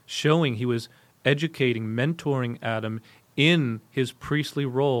was educating, mentoring Adam in his priestly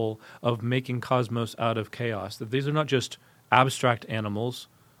role of making cosmos out of chaos. That these are not just abstract animals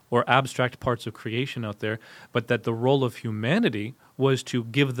or abstract parts of creation out there, but that the role of humanity was to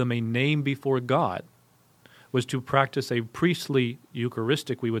give them a name before God, was to practice a priestly,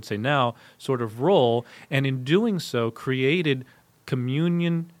 Eucharistic, we would say now, sort of role, and in doing so created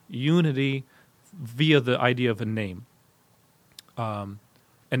communion, unity, via the idea of a name. And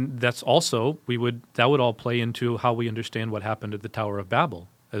that's also, that would all play into how we understand what happened at the Tower of Babel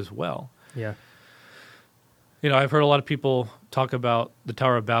as well. Yeah. You know, I've heard a lot of people talk about the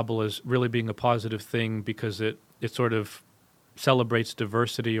Tower of Babel as really being a positive thing because it sort of celebrates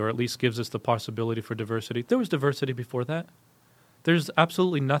diversity, or at least gives us the possibility for diversity. There was diversity before that. There's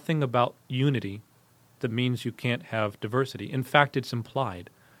absolutely nothing about unity that means you can't have diversity. In fact, it's implied.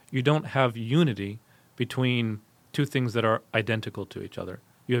 You don't have unity between two things that are identical to each other.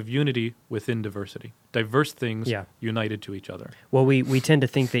 You have unity within diversity. Diverse things united to each other. Well, we tend to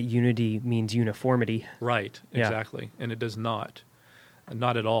think that unity means uniformity. Right, exactly. Yeah. And it does not.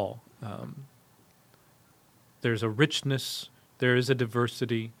 Not at all. There's a richness, there is a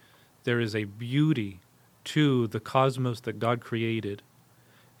diversity, there is a beauty to the cosmos that God created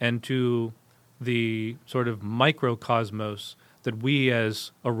and to the sort of microcosmos that we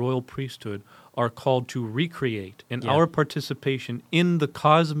as a royal priesthood are called to recreate in our participation in the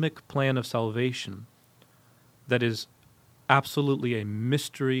cosmic plan of salvation that is absolutely a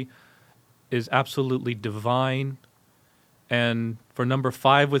mystery, is absolutely divine. And for number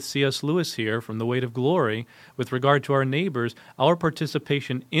 5 with C.S. Lewis here, from The Weight of Glory, with regard to our neighbors, our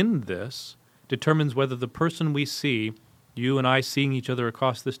participation in this determines whether the person we see, you and I seeing each other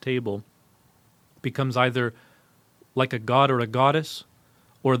across this table, becomes either like a god or a goddess,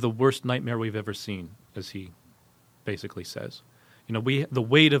 or the worst nightmare we've ever seen, as he basically says. You know, the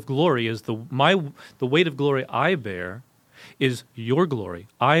weight of glory is the weight of glory I bear is your glory.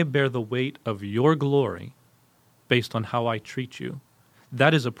 I bear the weight of your glory based on how I treat you.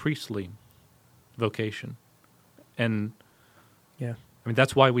 That is a priestly vocation. And I mean,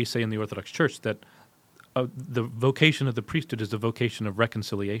 that's why we say in the Orthodox Church that the vocation of the priesthood is the vocation of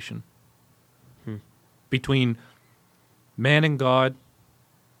reconciliation between man and God,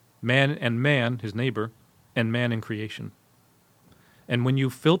 man and man, his neighbor, and man and creation. And when you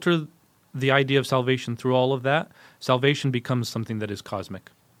filter the idea of salvation through all of that, salvation becomes something that is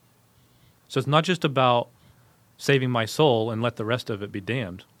cosmic. So it's not just about saving my soul and let the rest of it be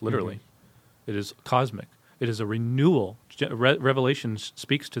damned, literally. It is cosmic. It is a renewal. Revelation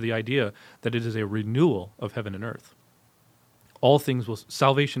speaks to the idea that it is a renewal of heaven and earth.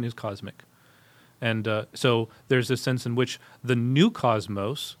 Salvation is cosmic. And so there's a sense in which the new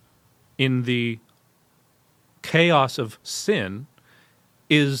cosmos, in the chaos of sin,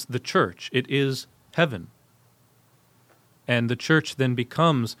 is the church. It is heaven. And the church then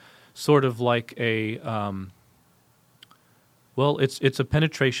becomes sort of like a, it's a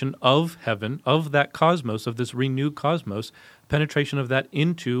penetration of heaven, of that cosmos, of this renewed cosmos, penetration of that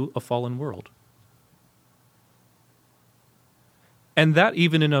into a fallen world. And that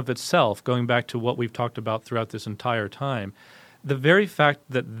even in of itself, going back to what we've talked about throughout this entire time, the very fact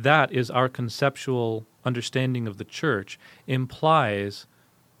that that is our conceptual understanding of the church implies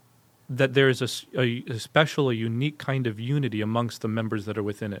that there is a special, a unique kind of unity amongst the members that are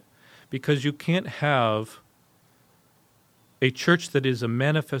within it. Because you can't have a church that is a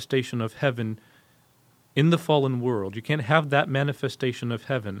manifestation of heaven in the fallen world. You can't have that manifestation of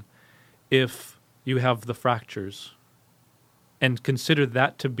heaven if you have the fractures and consider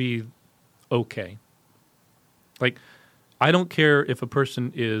that to be okay. Like, I don't care if a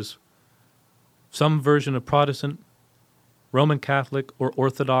person is some version of Protestant, Roman Catholic, or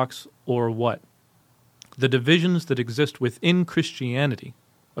Orthodox, or what. The divisions that exist within Christianity,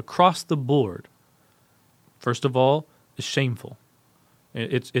 across the board, first of all, is shameful.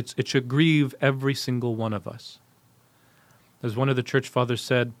 It should grieve every single one of us. As one of the church fathers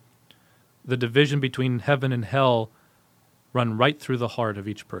said, the division between heaven and hell run right through the heart of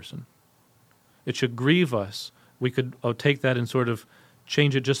each person. It should grieve us. We could take that and sort of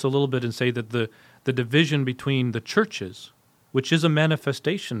change it just a little bit and say that the division between the churches, which is a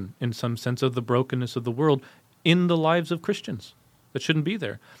manifestation in some sense of the brokenness of the world in the lives of Christians, that shouldn't be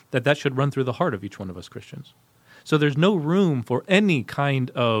there, that should run through the heart of each one of us Christians. So there's no room for any kind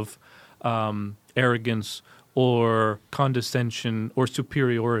of arrogance or condescension or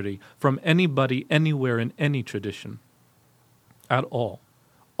superiority from anybody, anywhere, in any tradition at all.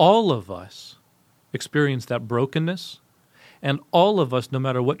 All of us experience that brokenness, and all of us, no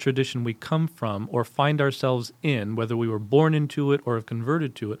matter what tradition we come from or find ourselves in, whether we were born into it or have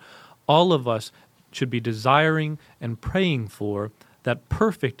converted to it, all of us should be desiring and praying for that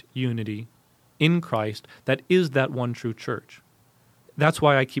perfect unity in Christ that is that one true church. That's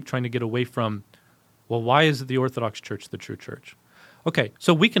why I keep trying to get away from, well, why is the Orthodox Church the true church? Okay,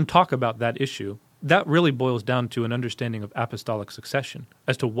 so we can talk about that issue. That really boils down to an understanding of apostolic succession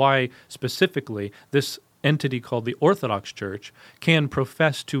as to why specifically this entity called the Orthodox Church can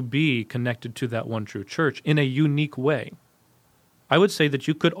profess to be connected to that one true church in a unique way. I would say that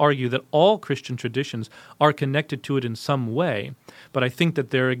you could argue that all Christian traditions are connected to it in some way, but I think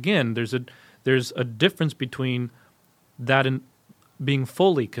that there again, there's a difference between that and being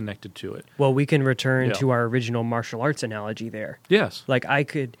fully connected to it. Well, we can return to our original martial arts analogy there. Yes. Like I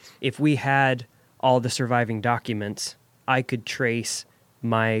could, if we had all the surviving documents, I could trace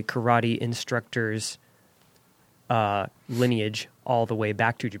my karate instructor's lineage all the way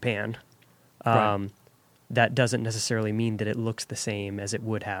back to Japan. Right. That doesn't necessarily mean that it looks the same as it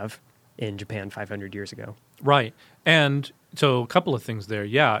would have in Japan 500 years ago. Right. And so a couple of things there.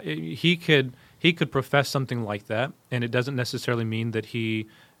 Yeah, he could profess something like that, and it doesn't necessarily mean that he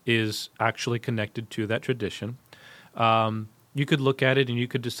is actually connected to that tradition. You could look at it and you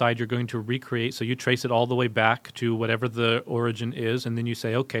could decide you're going to recreate, so you trace it all the way back to whatever the origin is, and then you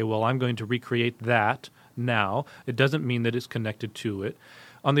say, okay, well, I'm going to recreate that now. It doesn't mean that it's connected to it.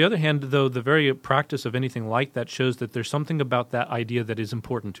 On the other hand, though, the very practice of anything like that shows that there's something about that idea that is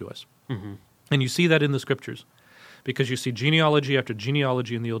important to us. Mm-hmm. And you see that in the Scriptures, because you see genealogy after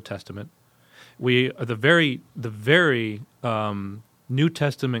genealogy in the Old Testament. The very New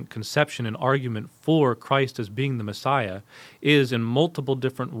Testament conception and argument for Christ as being the Messiah is in multiple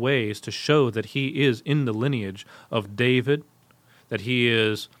different ways to show that he is in the lineage of David, that he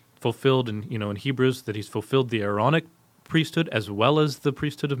is fulfilled in Hebrews, that he's fulfilled the Aaronic priesthood as well as the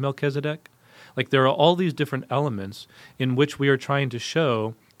priesthood of Melchizedek. Like there are all these different elements in which we are trying to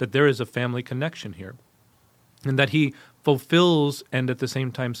show that there is a family connection here, and that he fulfills and at the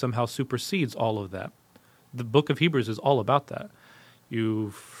same time somehow supersedes all of that. The book of Hebrews is all about that.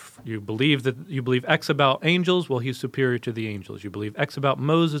 You believe X about angels, well, he's superior to the angels. You believe X about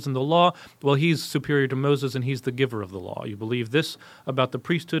Moses and the law, well, he's superior to Moses and he's the giver of the law. You believe this about the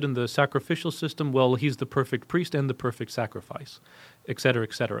priesthood and the sacrificial system, well, he's the perfect priest and the perfect sacrifice, et cetera,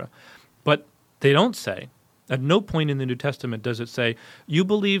 et cetera. But they don't say, at no point in the New Testament does it say, you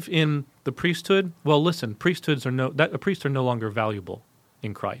believe in the priesthood? Well, listen, priests are no longer valuable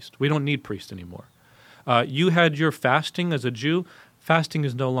in Christ. We don't need priests anymore. You had your fasting as a Jew. Fasting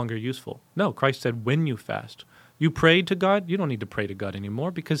is no longer useful. No, Christ said when you fast. You prayed to God? You don't need to pray to God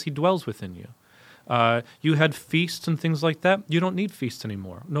anymore because he dwells within you. You had feasts and things like that? You don't need feasts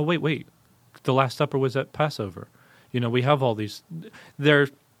anymore. No, wait. The Last Supper was at Passover. We have all these.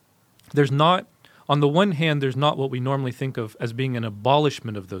 There's not, on the one hand, there's not what we normally think of as being an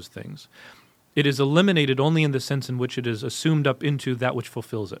abolishment of those things. It is eliminated only in the sense in which it is assumed up into that which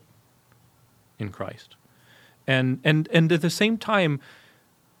fulfills it in Christ. And at the same time,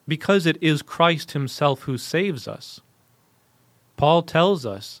 because it is Christ himself who saves us, Paul tells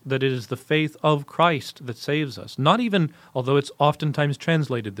us that it is the faith of Christ that saves us. Not even, although it's oftentimes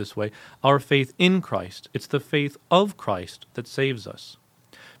translated this way, our faith in Christ. It's the faith of Christ that saves us.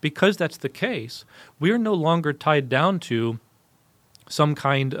 Because that's the case, we are no longer tied down to some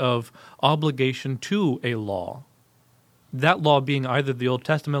kind of obligation to a law. That law being either the Old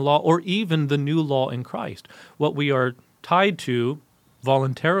Testament law or even the new law in Christ. What we are tied to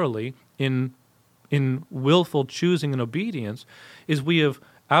voluntarily in willful choosing and obedience is we have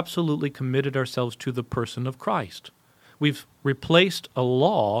absolutely committed ourselves to the person of Christ. We've replaced a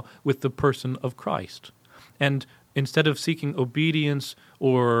law with the person of Christ. And instead of seeking obedience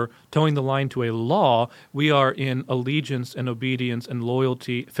or towing the line to a law, we are in allegiance and obedience and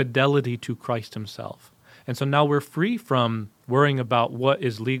loyalty, fidelity to Christ himself. And so now we're free from worrying about what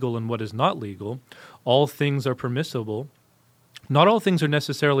is legal and what is not legal. All things are permissible. Not all things are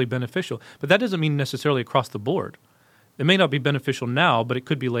necessarily beneficial, but that doesn't mean necessarily across the board. It may not be beneficial now, but it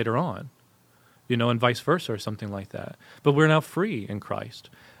could be later on. and vice versa or something like that. But we're now free in Christ.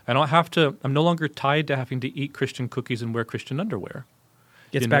 I'm no longer tied to having to eat Christian cookies and wear Christian underwear.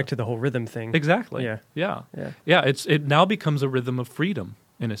 Gets back to the whole rhythm thing. Exactly. Yeah. It now becomes a rhythm of freedom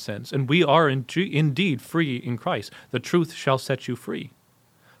in a sense. And we are indeed free in Christ. The truth shall set you free.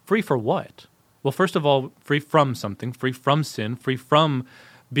 Free for what? Well, first of all, free from something, free from sin, free from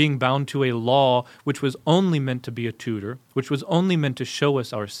being bound to a law which was only meant to be a tutor, which was only meant to show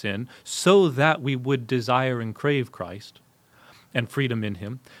us our sin so that we would desire and crave Christ and freedom in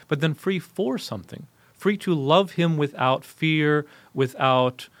him, but then free for something, free to love him without fear,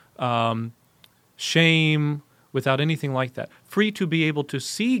 without shame, without anything like that, free to be able to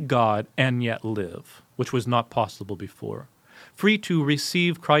see God and yet live, which was not possible before, free to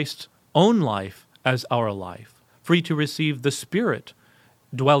receive Christ's own life as our life, free to receive the Spirit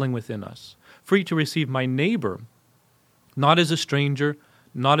dwelling within us, free to receive my neighbor, not as a stranger,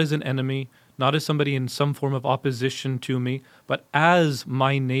 not as an enemy, not as somebody in some form of opposition to me, but as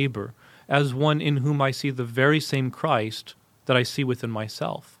my neighbor, as one in whom I see the very same Christ that I see within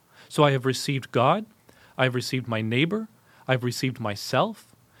myself. So I have received God, I have received my neighbor, I have received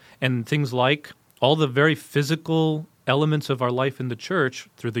myself, and things like all the very physical elements of our life in the church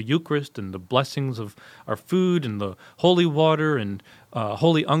through the Eucharist and the blessings of our food and the holy water and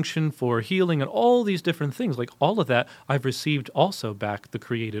holy unction for healing and all these different things, like all of that, I've received also back the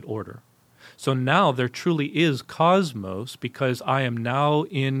created order. So now there truly is cosmos because I am now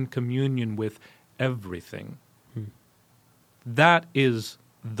in communion with everything. That is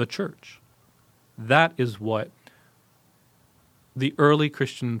the church. That is what the early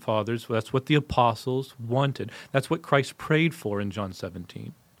Christian fathers, that's what the apostles wanted. That's what Christ prayed for in John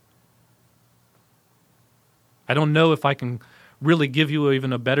 17. I don't know if I can really give you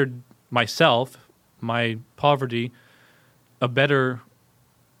even a better, myself, my poverty, a better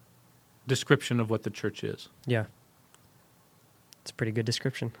description of what the church is. Yeah. It's a pretty good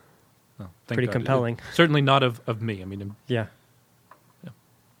description. Oh, pretty God. compelling. Certainly not of me. I mean, yeah.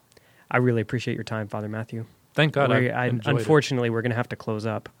 I really appreciate your time, Father Matthew. Thank God. Unfortunately, we're going to have to close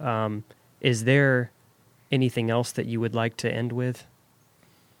up. Is there anything else that you would like to end with?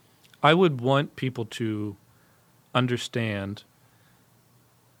 I would want people to understand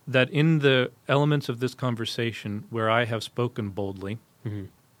that in the elements of this conversation where I have spoken boldly,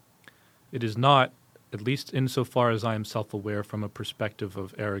 it is not, at least insofar as I am self-aware, from a perspective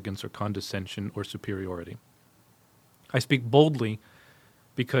of arrogance or condescension or superiority. I speak boldly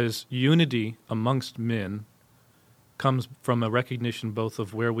because unity amongst men comes from a recognition both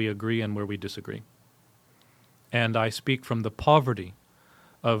of where we agree and where we disagree. And I speak from the poverty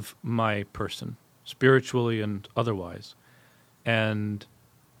of my person, spiritually and otherwise, and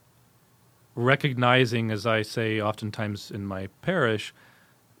recognizing, as I say oftentimes in my parish,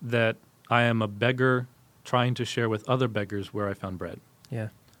 that I am a beggar trying to share with other beggars where I found bread. Yeah.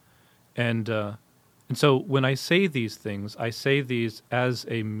 And so when I say these things, I say these as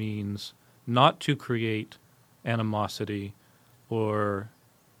a means not to create animosity or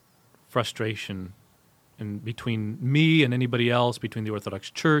frustration in between me and anybody else, between the Orthodox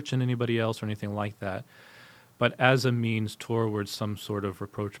Church and anybody else or anything like that, but as a means towards some sort of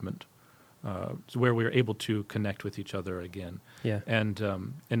rapprochement, where we're able to connect with each other again. Yeah.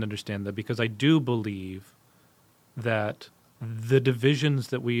 And understand that, because I do believe that the divisions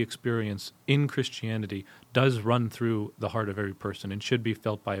that we experience in Christianity does run through the heart of every person and should be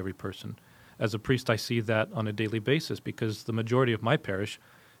felt by every person. As a priest, I see that on a daily basis because the majority of my parish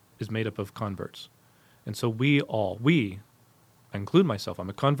is made up of converts. And so I include myself, I'm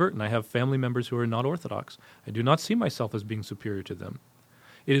a convert and I have family members who are not Orthodox. I do not see myself as being superior to them.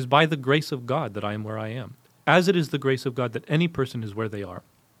 It is by the grace of God that I am where I am, as it is the grace of God that any person is where they are.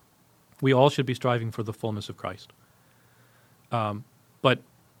 We all should be striving for the fullness of Christ. But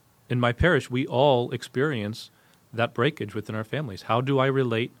in my parish, we all experience that breakage within our families. How do I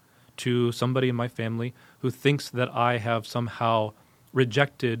relate to somebody in my family who thinks that I have somehow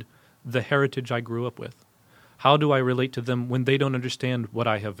rejected the heritage I grew up with? How do I relate to them when they don't understand what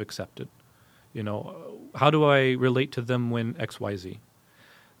I have accepted? How do I relate to them when X, Y, Z?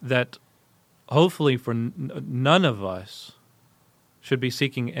 That hopefully for none of us should be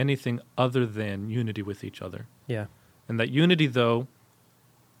seeking anything other than unity with each other. Yeah. And that unity, though,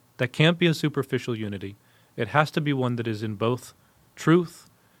 that can't be a superficial unity. It has to be one that is in both truth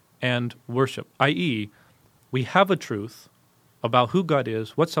and worship, i.e., we have a truth about who God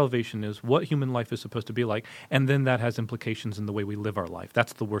is, what salvation is, what human life is supposed to be like, and then that has implications in the way we live our life.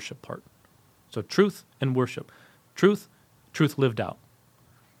 That's the worship part. So truth and worship. Truth lived out.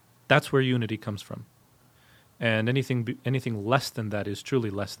 That's where unity comes from. And anything less than that is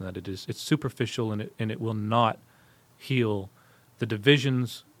truly less than that. It's superficial, and it will not heal the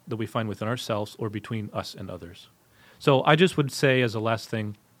divisions that we find within ourselves or between us and others. So I just would say, as a last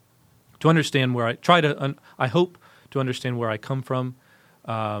thing, to understand where I hope to understand where I come from.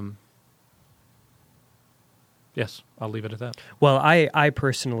 Yes, I'll leave it at that. Well, I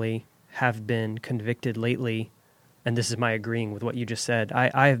personally have been convicted lately, and this is my agreeing with what you just said.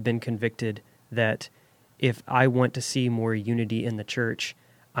 I have been convicted that if I want to see more unity in the church,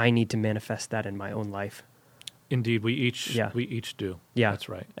 I need to manifest that in my own life. Indeed, we each do. Yeah, that's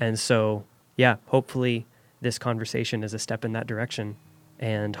right. And so, yeah, hopefully this conversation is a step in that direction,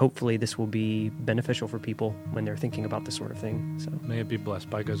 and hopefully this will be beneficial for people when they're thinking about this sort of thing. So may it be blessed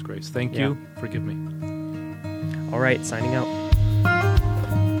by God's grace. Thank you. Forgive me. All right, signing out.